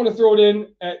 hey, I want to throw it in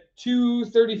at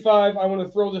 235. I want to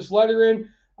throw this letter in.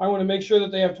 I want to make sure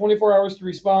that they have 24 hours to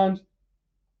respond.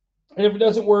 And if it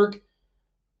doesn't work,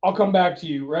 I'll come back to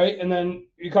you, right? And then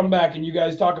you come back and you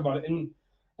guys talk about it. And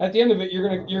at the end of it, you're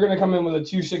gonna come in with a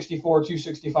 264,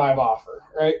 265 offer,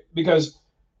 right? Because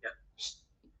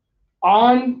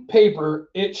on paper,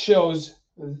 it shows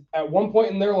at one point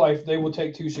in their life they will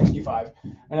take 265,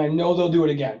 and I know they'll do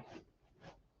it again.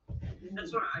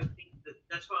 That's what I think.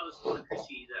 That's why I was telling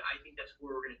Chrissy that I think that's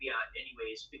where we're going to be at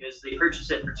anyways, because they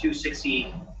purchased it for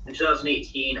 $260 in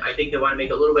 2018. I think they want to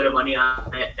make a little bit of money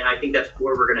on it, and I think that's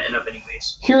where we're going to end up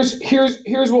anyways. Here's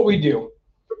what we do.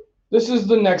 This is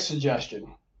the next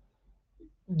suggestion.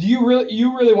 Do you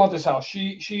really want this house?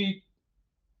 She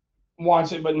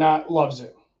wants it, but not loves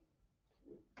it.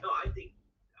 No, I think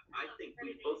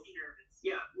we both.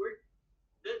 Yeah,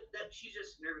 she's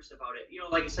just nervous about it.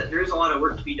 Like I said, there is a lot of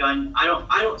work to be done. I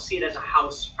don't see it as a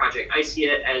house project. I see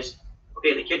it as,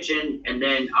 okay, the kitchen, and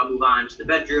then I'll move on to the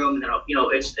bedroom, and then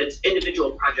it's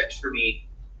individual projects for me.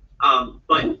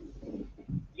 But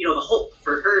the whole,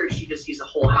 for her, she just sees the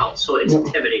whole house, so it's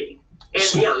intimidating.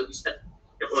 And we spent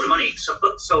a lot of money.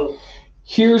 So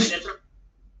here's our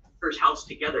first house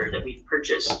together that we've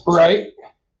purchased. Right. So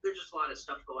there's just a lot of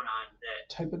stuff going on that.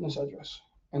 Type in this address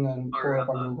and then pull it up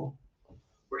on Google.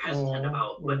 We're hesitant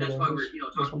about, but that's why we're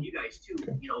talking to you guys too.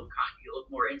 Okay. You look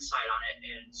more insight on it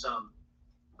and some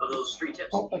of those free tips.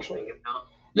 Oh, actually,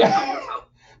 yeah.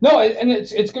 No, and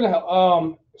it's gonna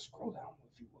help. Scroll down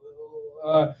if you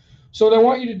will. So what I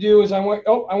want you to do is I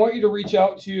want you to reach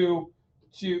out to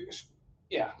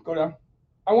go down.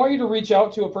 I want you to reach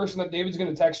out to a person that David's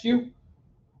gonna text you.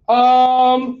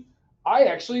 I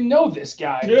actually know this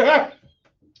guy. Yeah.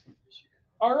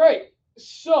 All right.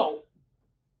 So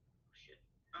Shit.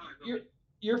 Oh,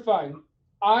 you're fine.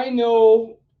 I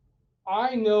know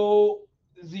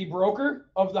the broker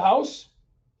of the house.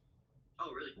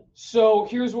 oh, really? So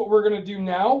here's what we're gonna do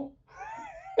now.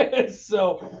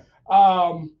 So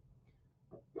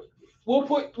we'll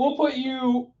put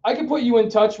you. I can put you in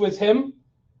touch with him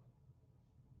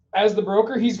as the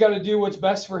broker. He's got to do what's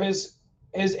best for his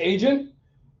agent,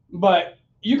 but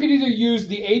you could either use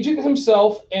the agent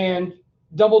himself and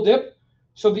double dip.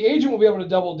 So the agent will be able to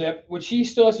double dip, which he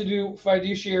still has to do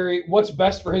fiduciary what's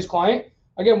best for his client.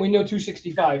 Again, we know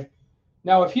 265.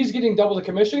 Now, if he's getting double the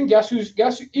commission, guess who,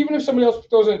 even if somebody else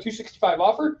throws in a 265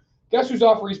 offer, guess whose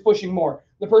offer he's pushing more?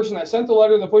 The person that sent the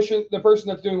letter, the person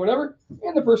that's doing whatever,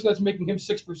 and the person that's making him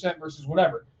 6% versus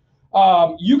whatever.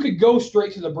 You could go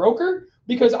straight to the broker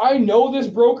because I know this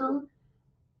broker.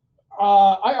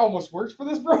 I almost worked for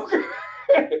this broker.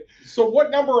 So what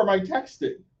number am I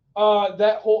texting?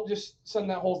 Just send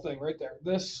that whole thing right there.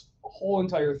 This whole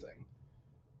entire thing.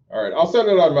 All right, I'll send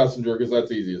it on Messenger because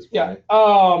that's easiest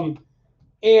for me.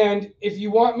 And if you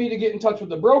want me to get in touch with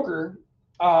the broker,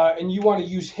 and you want to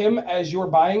use him as your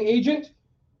buying agent,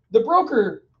 the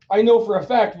broker, I know for a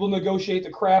fact, will negotiate the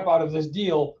crap out of this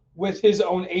deal with his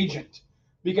own agent,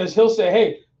 because he'll say,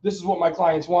 hey, this is what my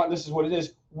clients want. This is what it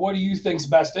is. What do you think's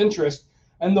best interest?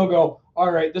 And they'll go,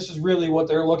 all right, this is really what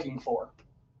they're looking for.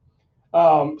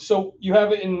 So you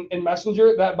have it in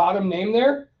Messenger, that bottom name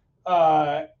there.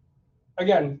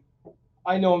 Again,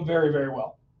 I know him very, very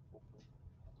well.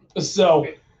 So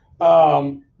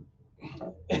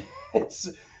it's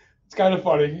kind of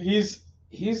funny. He's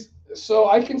so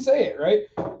I can say it, right?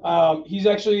 He's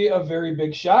actually a very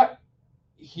big shot.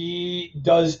 He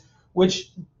does,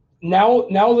 which now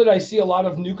that I see a lot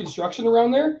of new construction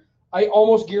around there, I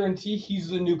almost guarantee he's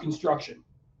the new construction,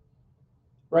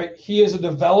 right? He is a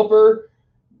developer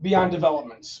beyond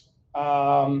developments.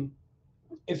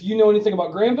 If you know anything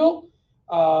about Granville,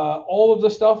 all of the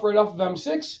stuff right off of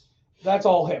M6, that's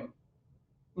all him.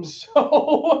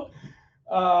 So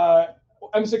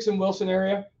M6 in Wilson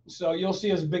area. So you'll see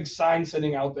his big sign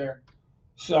sitting out there.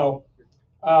 So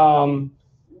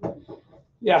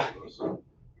yeah,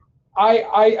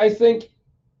 I think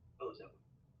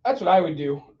that's what I would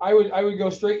do. I would go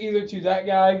straight either to that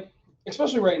guy,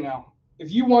 especially right now.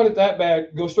 If you want it that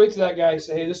bad, go straight to that guy.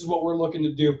 Say, hey, this is what we're looking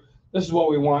to do. This is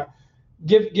what we want.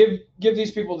 Give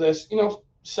these people this.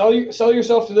 Sell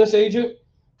yourself to this agent.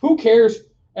 Who cares?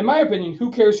 In my opinion, who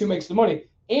cares who makes the money?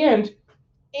 And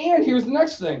here's the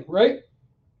next thing, right?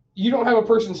 You don't have a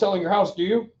person selling your house, do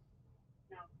you?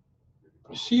 No.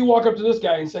 So you walk up to this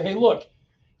guy and say, hey, look,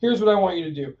 here's what I want you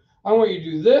to do. I want you to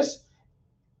do this.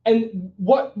 And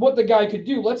what the guy could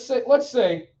do, let's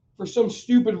say for some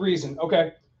stupid reason,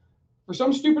 okay? For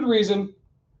some stupid reason,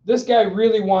 this guy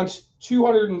really wants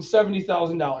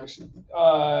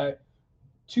 $270,000.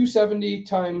 270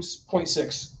 times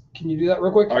 0.6. Can you do that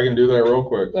real quick? I can do that real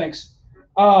quick. Thanks.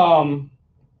 And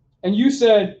you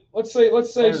said, let's say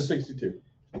 162.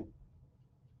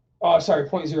 Sorry,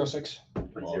 0.06.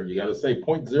 Well, you got to say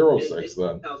 0.06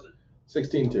 then.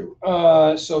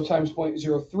 16.2. So times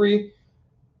 0.03.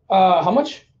 How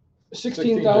much?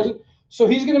 16,000. So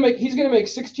he's gonna make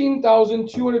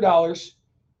 $16,200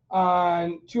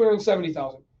 on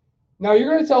 270,000. Now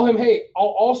you're gonna tell him, hey, I'll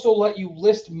also let you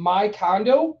list my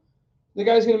condo. The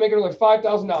guy's gonna make another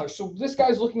 $5,000. So this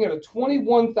guy's looking at a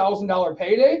 $21,000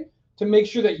 payday to make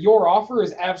sure that your offer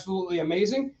is absolutely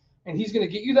amazing, and he's gonna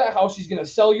get you that house. He's gonna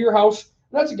sell your house.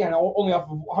 That's again only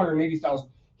off of 180,000.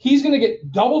 He's gonna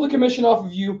get double the commission off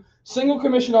of you, single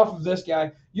commission off of this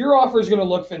guy. Your offer is gonna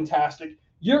look fantastic.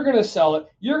 You're gonna sell it.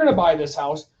 You're gonna buy this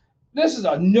house. This is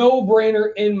a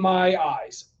no-brainer in my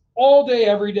eyes. All day,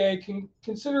 every day.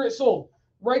 Consider it sold.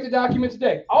 Write the document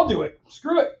today. I'll do it.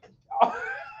 Screw it.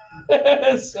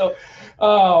 So,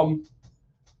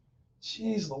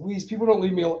 geez Louise, people don't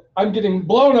leave me alone. I'm getting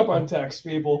blown up on text,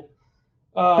 people.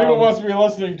 People must be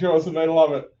listening to us and they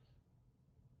love it.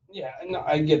 Yeah, no,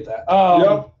 I get that.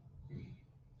 Yep.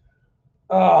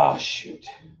 Oh, shoot.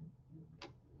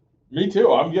 Me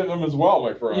too. I'm getting them as well,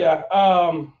 my friend. Yeah.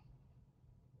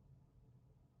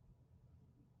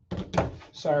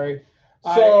 Sorry.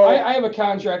 So I have a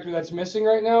contractor that's missing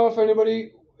right now. If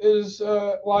anybody is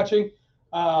watching,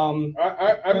 we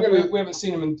haven't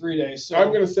seen him in 3 days. So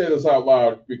I'm gonna say this out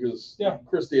loud because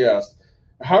Christy asked,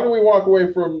 how do we walk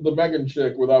away from the Megan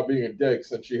chick without being a dick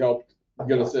since she helped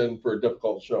get us in for a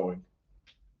difficult showing?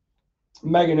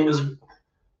 Megan, it was.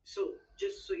 So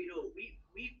just so you know, we've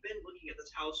been looking at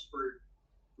this house for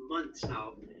months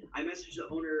now. I messaged the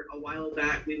owner a while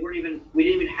back. We didn't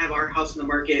even have our house in the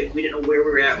market. We didn't know where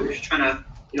we were at. We were just trying to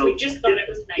We just thought it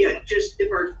was nice. Yeah, just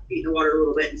dip our feet in the water a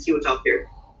little bit and see what's out there.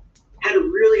 Had a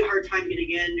really hard time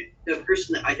getting in. The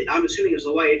person that I'm assuming is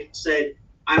the wife said,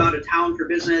 "I'm out of town for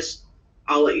business.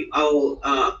 I'm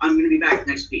going to be back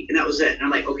next week," and that was it. And I'm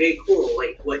like, okay, cool.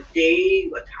 Like, what day,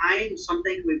 what time,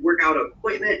 something? Can we work out an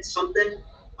appointment? Something?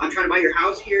 I'm trying to buy your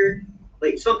house here,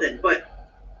 like something. But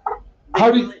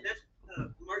that's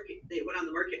the market. They went on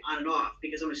the market on and off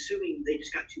because I'm assuming they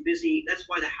just got too busy. That's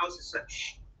why the house is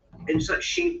in such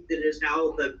shape that it is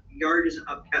now. The yard isn't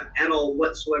up at all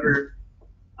whatsoever.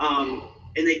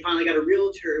 And they finally got a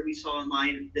realtor. We saw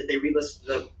online that they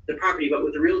relisted the property, but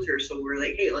with the realtor. So we're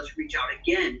like, hey, let's reach out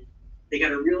again. They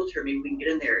got a realtor. Maybe we can get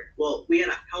in there. Well, we had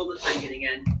a hell of a time getting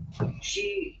in.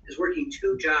 She is working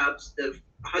 2 jobs. The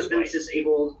husband is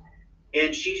disabled,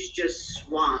 and she's just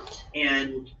swamped.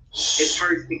 And it's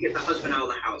hard to get the husband out of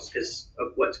the house because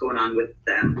of what's going on with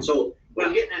them. So what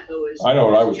I'm getting at, though, is I know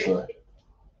what I would say.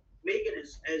 Megan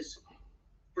is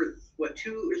for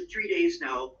 2 or 3 days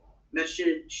now,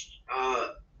 messaged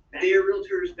their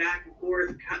realtors back and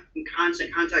forth, in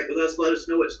constant contact with us, let us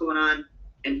know what's going on,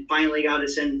 and finally got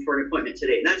us in for an appointment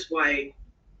today. And that's why,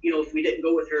 if we didn't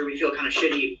go with her, we feel kind of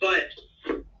shitty. But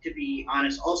to be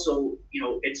honest, also,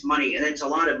 it's money, and it's a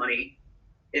lot of money.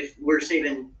 If we're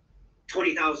saving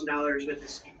 $20,000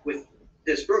 with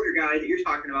this broker guy that you're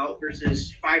talking about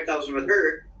versus $5,000 with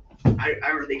her, I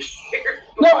don't really care.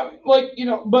 No,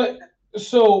 but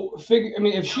so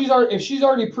if she's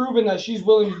already proven that she's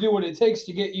willing to do what it takes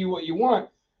to get you what you want,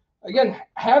 again,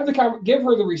 give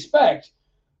her the respect,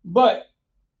 but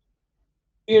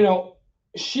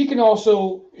she can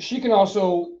also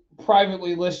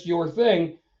privately list your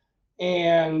thing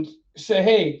and say,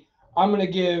 hey,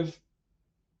 the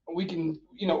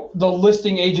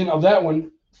listing agent of that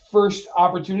one first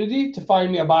opportunity to find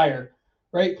me a buyer,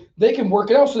 right? They can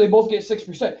work it out so they both get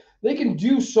 6%. They can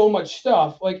do so much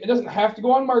stuff. Like, it doesn't have to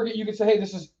go on market. You can say, hey,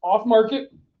 this is off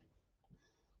market.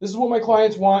 This is what my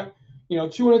clients want.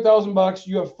 $200,000.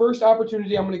 You have first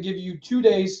opportunity. I'm going to give you 2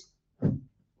 days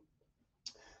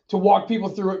to walk people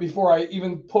through it before I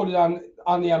even put it on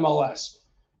the MLS,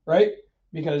 right?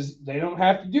 Because they don't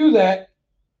have to do that.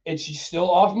 It's still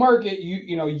off market.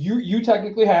 You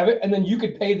technically have it, and then you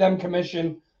could pay them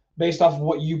commission based off of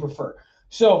what you prefer.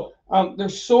 So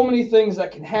there's so many things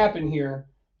that can happen here.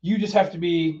 You just have to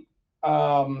be,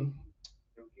 what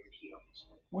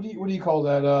do you call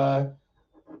that?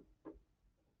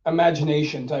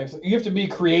 Imagination type thing. You have to be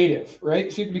creative,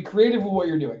 right? So you have to be creative with what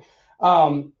you're doing.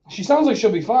 She sounds like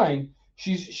she'll be fine.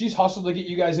 She's hustled to get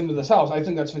you guys into this house. I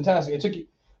think that's fantastic. It took you,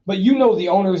 but the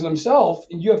owners themselves,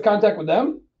 and you have contact with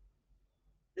them.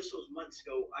 This was months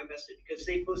ago. I messaged because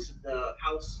they posted the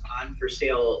house on for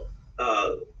sale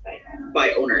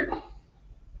by owner.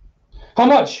 How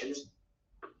much? I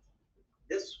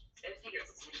think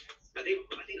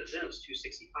it was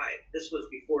 $265. This was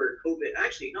before COVID.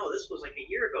 Actually, no, this was like a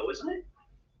year ago, isn't it?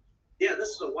 Yeah,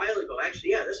 this was a while ago.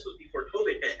 Actually, yeah, this was before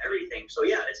COVID hit everything. So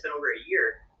yeah, it's been over a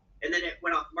year. And then it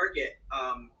went off market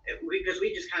because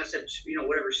we just kind of said,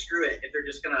 whatever, screw it. If they're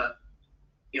just gonna,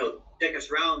 dick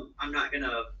us around, I'm not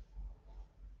gonna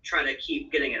try to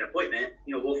keep getting an appointment.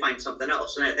 We'll find something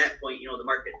else. And at that point, the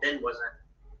market then wasn't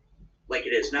like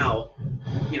it is now.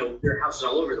 There are houses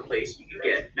all over the place. You can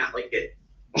get not like it.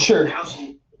 Sure. The house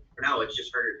for now, it's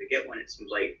just harder to get one. It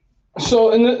seems like.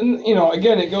 So, and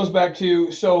again, it goes back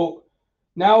to, so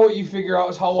now what you figure out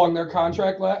is how long their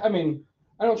contract lasts. I mean,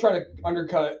 I don't try to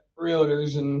undercut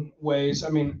realtors in ways. I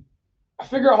mean, I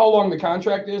figure out how long the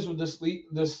contract is with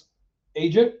this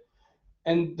agent,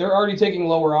 and they're already taking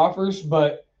lower offers,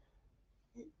 but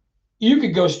you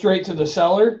could go straight to the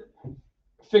seller,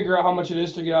 figure out how much it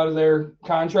is to get out of their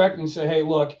contract, and say, hey,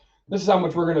 look, this is how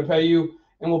much we're going to pay you,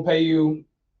 and we'll pay you,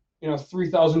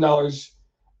 $3,000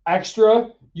 extra.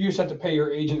 You just have to pay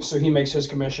your agent so he makes his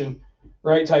commission,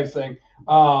 right? Type thing.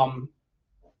 That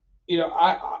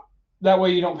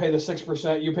way you don't pay the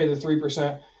 6%, you pay the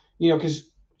 3%, because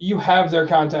you have their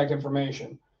contact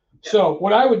information. Yeah. So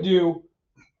what I would do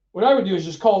is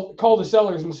just call the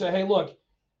sellers and say, hey, look,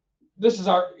 this is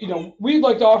our, we'd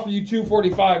like to offer you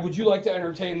 $245. Would you like to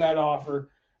entertain that offer?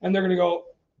 And they're either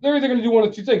going to do one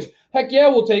of two things. Heck yeah,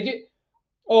 we'll take it.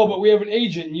 Oh, but we have an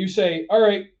agent. And you say, all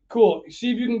right, cool.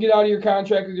 See if you can get out of your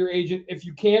contract with your agent. If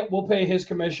you can't, we'll pay his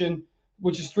commission,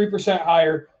 which is 3%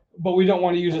 higher, but we don't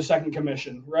want to use a second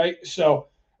commission, right? So,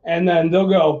 and then they'll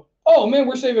go, oh man,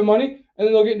 we're saving money. And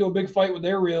then they'll get into a big fight with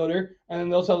their realtor, and then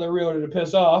they'll tell their realtor to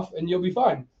piss off, and you'll be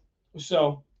fine.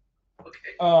 So,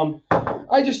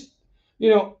 I just,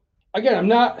 again, I'm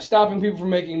not stopping people from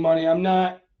making money. I'm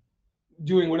not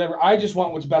doing whatever. I just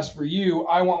want what's best for you.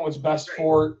 I want what's best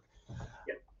for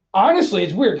honestly,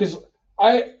 it's weird because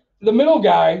the middle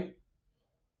guy,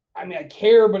 I mean, I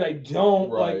care, but I don't.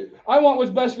 Right. Like, I want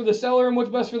what's best for the seller and what's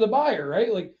best for the buyer,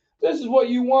 right? Like, this is what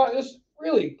you want. This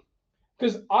really,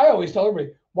 because I always tell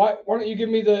everybody, why don't you give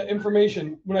me the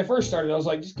information? When I first started, I was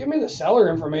like, just give me the seller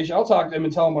information. I'll talk to them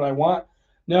and tell them what I want.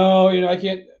 No, I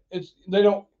can't. They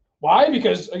don't. Why?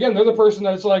 Because again, they're the person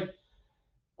that's like,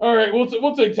 all right,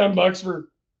 we'll take $10 for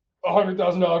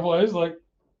 $100,000 plays. Like,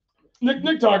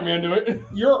 Nick talked me into it.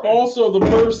 You're also the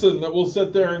person that will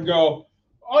sit there and go,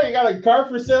 oh, you got a car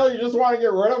for sale you just want to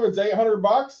get rid of? It's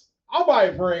 $800. I'll buy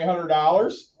it for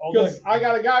 $800 because I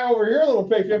got a guy over here that'll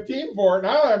pay $15 for it, and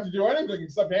I don't have to do anything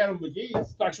except hand him the keys.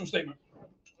 Factual statement.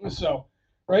 So,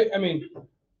 right? I mean,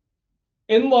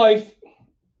 in life,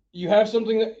 you have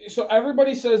something that. So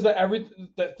everybody says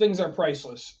that things are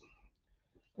priceless.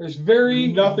 There's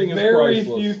very priceless.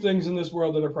 few things in this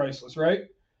world that are priceless, right?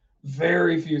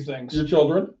 Very few things. Your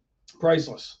children,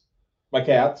 priceless. My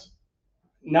cats,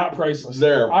 not priceless.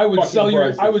 I would sell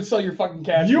your fucking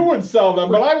cat. You would sell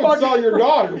them, but I would sell your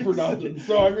daughter for nothing.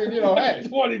 So I mean, hey,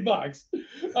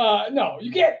 $20. No,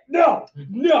 you can't. No,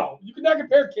 you cannot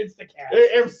compare kids to cats.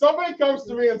 If somebody comes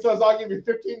to me and says, "I'll give you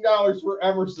 $15 for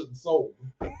Emerson," sold.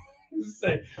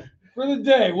 Say, for the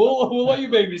day, we'll let you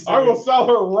babysit. I will sell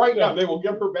her right now. They will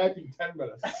give her back in 10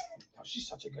 minutes. Oh, she's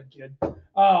such a good kid.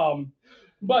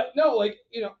 But no, like,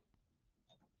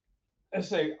 I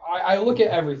say, I look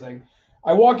at everything.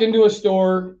 I walk into a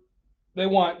store, they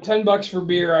want $10 for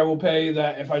beer. I will pay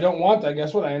that. If I don't want that,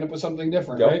 guess what? I end up with something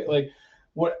different, right? Like,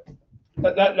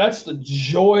 that's the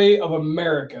joy of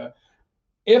America.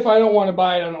 If I don't want to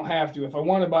buy it, I don't have to. If I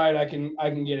want to buy it, I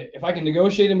can get it. If I can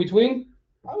negotiate in between,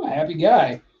 I'm a happy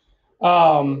guy.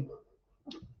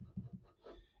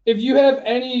 If you have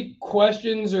any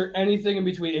questions or anything in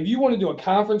between, if you want to do a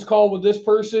conference call with this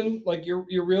person, like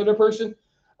your realtor person,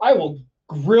 I will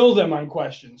grill them on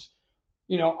questions.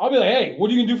 I'll be like, hey, what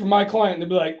are you going to do for my client? And they'll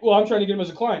be like, well, I'm trying to get him as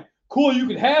a client. Cool, you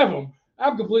can have him.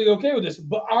 I'm completely okay with this.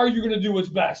 But are you going to do what's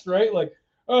best, right? Like,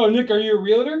 oh, Nick, are you a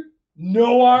realtor?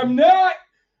 No, I'm not.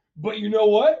 But you know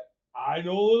what? I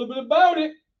know a little bit about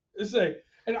it.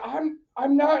 And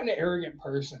I'm not an arrogant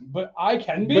person, but I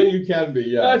can be. But you can be,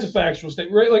 yeah. That's a factual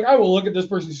statement, right? Like, I will look at this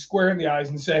person square in the eyes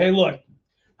and say, hey, look,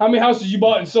 how many houses you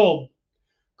bought and sold?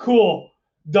 Cool.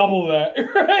 Double that,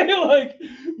 right? Like,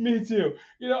 me too.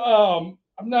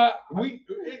 I'm not.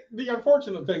 The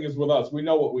unfortunate thing is with us, we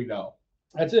know what we know.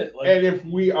 That's it. Like, and if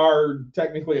we are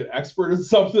technically an expert in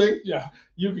something, yeah,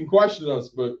 you can question us,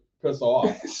 but piss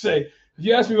off. Say, if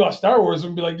you ask me about Star Wars,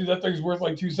 I'm be like, dude, that thing's worth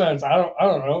like 2 cents. I don't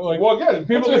know. Like, well, again,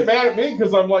 people get mad at me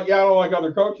because I'm like, yeah, I don't like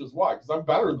other coaches. Why? Because I'm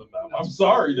better than them. I'm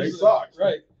sorry, they suck.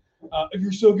 Right. If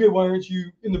you're so good, why aren't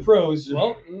you in the pros?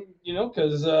 Well,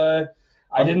 because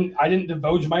I didn't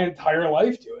devote my entire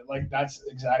life to it. Like, that's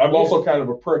exactly. I'm also kind of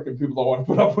a prick, and people don't want to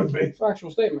put up with me.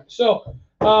 Factual statement. So,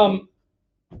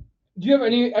 do you have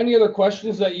any other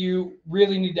questions that you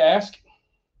really need to ask?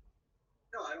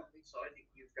 No, I don't think so. I think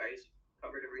you guys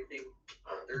covered everything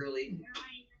thoroughly.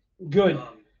 Good.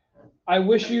 I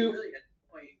wish you. Really, at this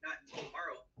point, not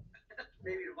tomorrow.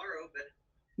 Maybe tomorrow, but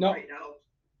no. Right now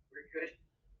we're good.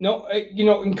 No,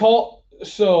 and call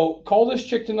this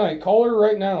chick tonight. Call her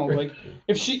right now. Like,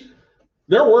 if she.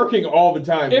 They're working all the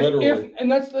time, literally.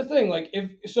 And that's the thing. Like,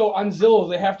 on Zillow,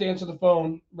 they have to answer the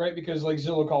phone, right? Because like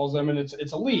Zillow calls them and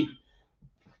it's a lead.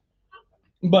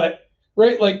 But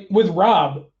right, like with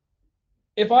Rob,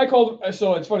 if I called,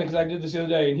 so it's funny because I did this the other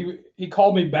day, and he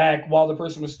called me back while the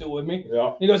person was still with me.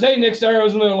 Yeah. He goes, "Hey Nick, sorry I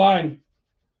was on the other line."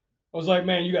 I was like,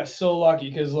 "Man, you got so lucky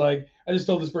because like I just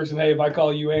told this person, hey, if I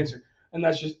call you, answer." And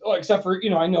that's just except for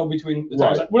I know between the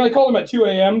times when I called him at 2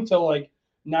 a.m. till like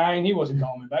 9, he wasn't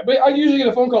calling me back. But I usually get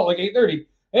a phone call at like 8:30.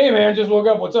 Hey man, just woke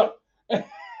up. What's up?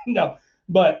 No,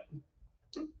 but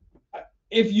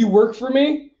if you work for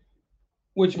me,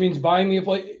 which means buying me a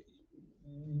place,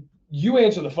 you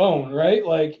answer the phone, right?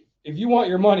 Like if you want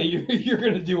your money, you're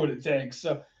gonna do what it takes.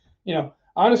 So,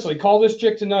 honestly, call this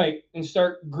chick tonight and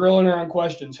start grilling her on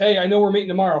questions. Hey, I know we're meeting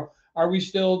tomorrow. Are we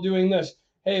still doing this?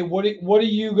 Hey, what are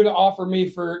you gonna offer me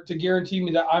to guarantee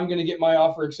me that I'm gonna get my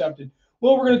offer accepted?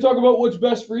 Well, we're gonna talk about what's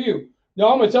best for you. No,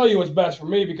 I'm gonna tell you what's best for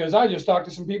me because I just talked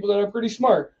to some people that are pretty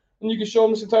smart, and you can show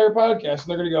them this entire podcast, and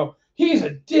they're gonna go, "He's a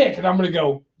dick," and I'm gonna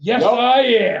go, "Yes, nope. I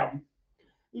am."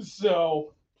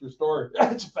 So, true story.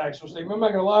 That's a factual statement. I'm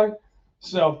not gonna lie.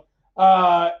 So,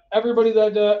 everybody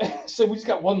that so we just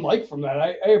got 1 like from that.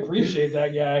 I appreciate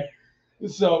that guy.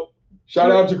 So, shout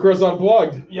out to Chris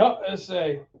Unplugged. Yep. I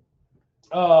say,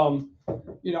 I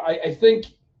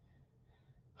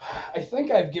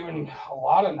think I've given a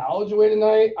lot of knowledge away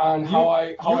tonight on how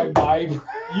I buy.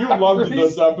 You loved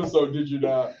this episode, did you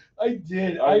not? I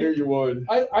did. I knew you would.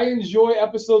 I enjoy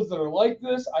episodes that are like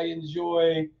this. I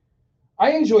enjoy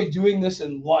doing this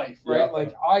in life, right? Yeah.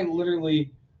 Like I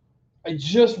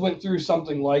just went through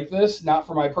something like this, not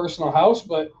for my personal house,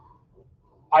 but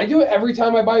I do it every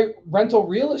time I buy rental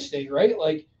real estate, right?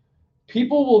 Like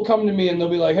people will come to me and they'll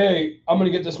be like, "Hey, I'm going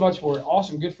to get this much for it."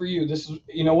 Awesome. Good for you. This is,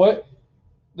 you know what?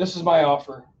 This is my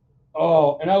offer.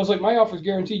 Oh, and I was like, my offer is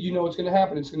guaranteed. You know what's going to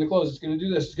happen. It's going to close. It's going to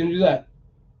do this. It's going to do that.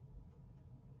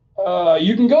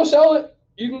 You can go sell it.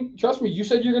 You can trust me. You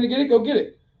said you're going to get it. Go get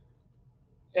it.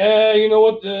 You know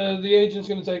what? The agent's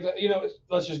going to take that. You know,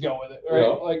 let's just go with it, right? Yeah.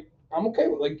 Like I'm okay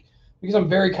with because I'm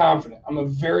very confident. I'm a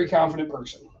very confident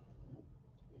person.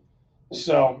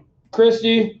 So,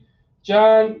 Christy,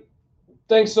 John,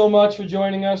 thanks so much for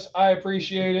joining us. I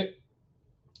appreciate it.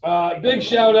 Big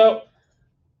shout out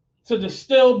to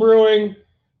Distill Brewing,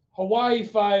 Hawaii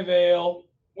 5 Ale.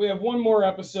 We have one more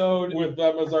episode With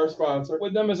them as our sponsor.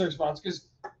 because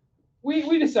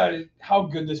we decided how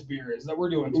good this beer is that we're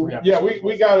doing 3 episodes. Yeah,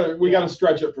 we gotta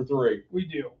stretch it for 3. We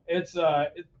do. It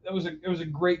was a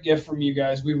great gift from you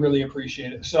guys. We really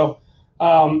appreciate it. So,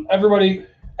 everybody,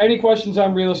 any questions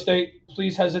on real estate,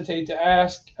 please hesitate to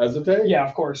ask. Hesitate? Yeah,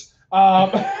 of course.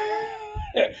 I'm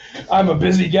a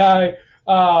busy guy.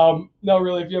 No,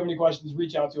 really, if you have any questions,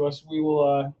 reach out to us. We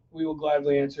will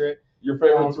gladly answer it. Your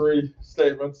favorite 3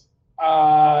 statements?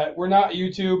 We're not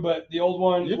YouTube, but the old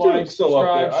one, YouTube's like, still up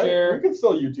subscribe, there. share. We can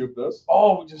still YouTube this.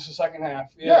 Oh, just the second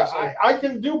half. Yeah, So I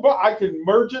can do, but I can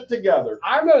merge it together.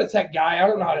 I'm not a tech guy. I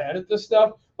don't know how to edit this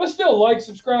stuff, but still, like,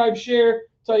 subscribe, share,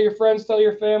 tell your friends, tell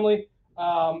your family.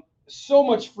 So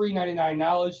much free 99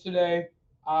 knowledge today.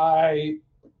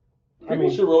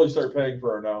 People should really start paying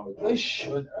for our knowledge. They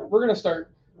should. We're gonna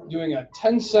start doing a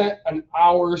 10-cent an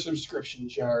hour subscription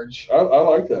charge. I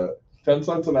like that. 10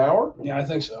 cents an hour? Yeah, I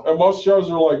think so. And most shows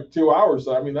are like 2 hours.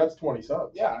 So, I mean, that's 20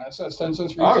 cents. Yeah, that's 10 cents for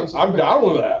you. 10 cents I'm for me. down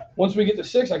with that. Once we get to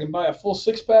 6, I can buy a full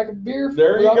 6-pack of beer.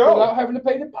 There you go. Without having to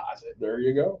pay deposit. There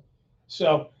you go.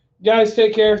 So, guys,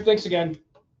 take care. Thanks again.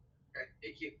 Okay,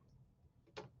 thank you.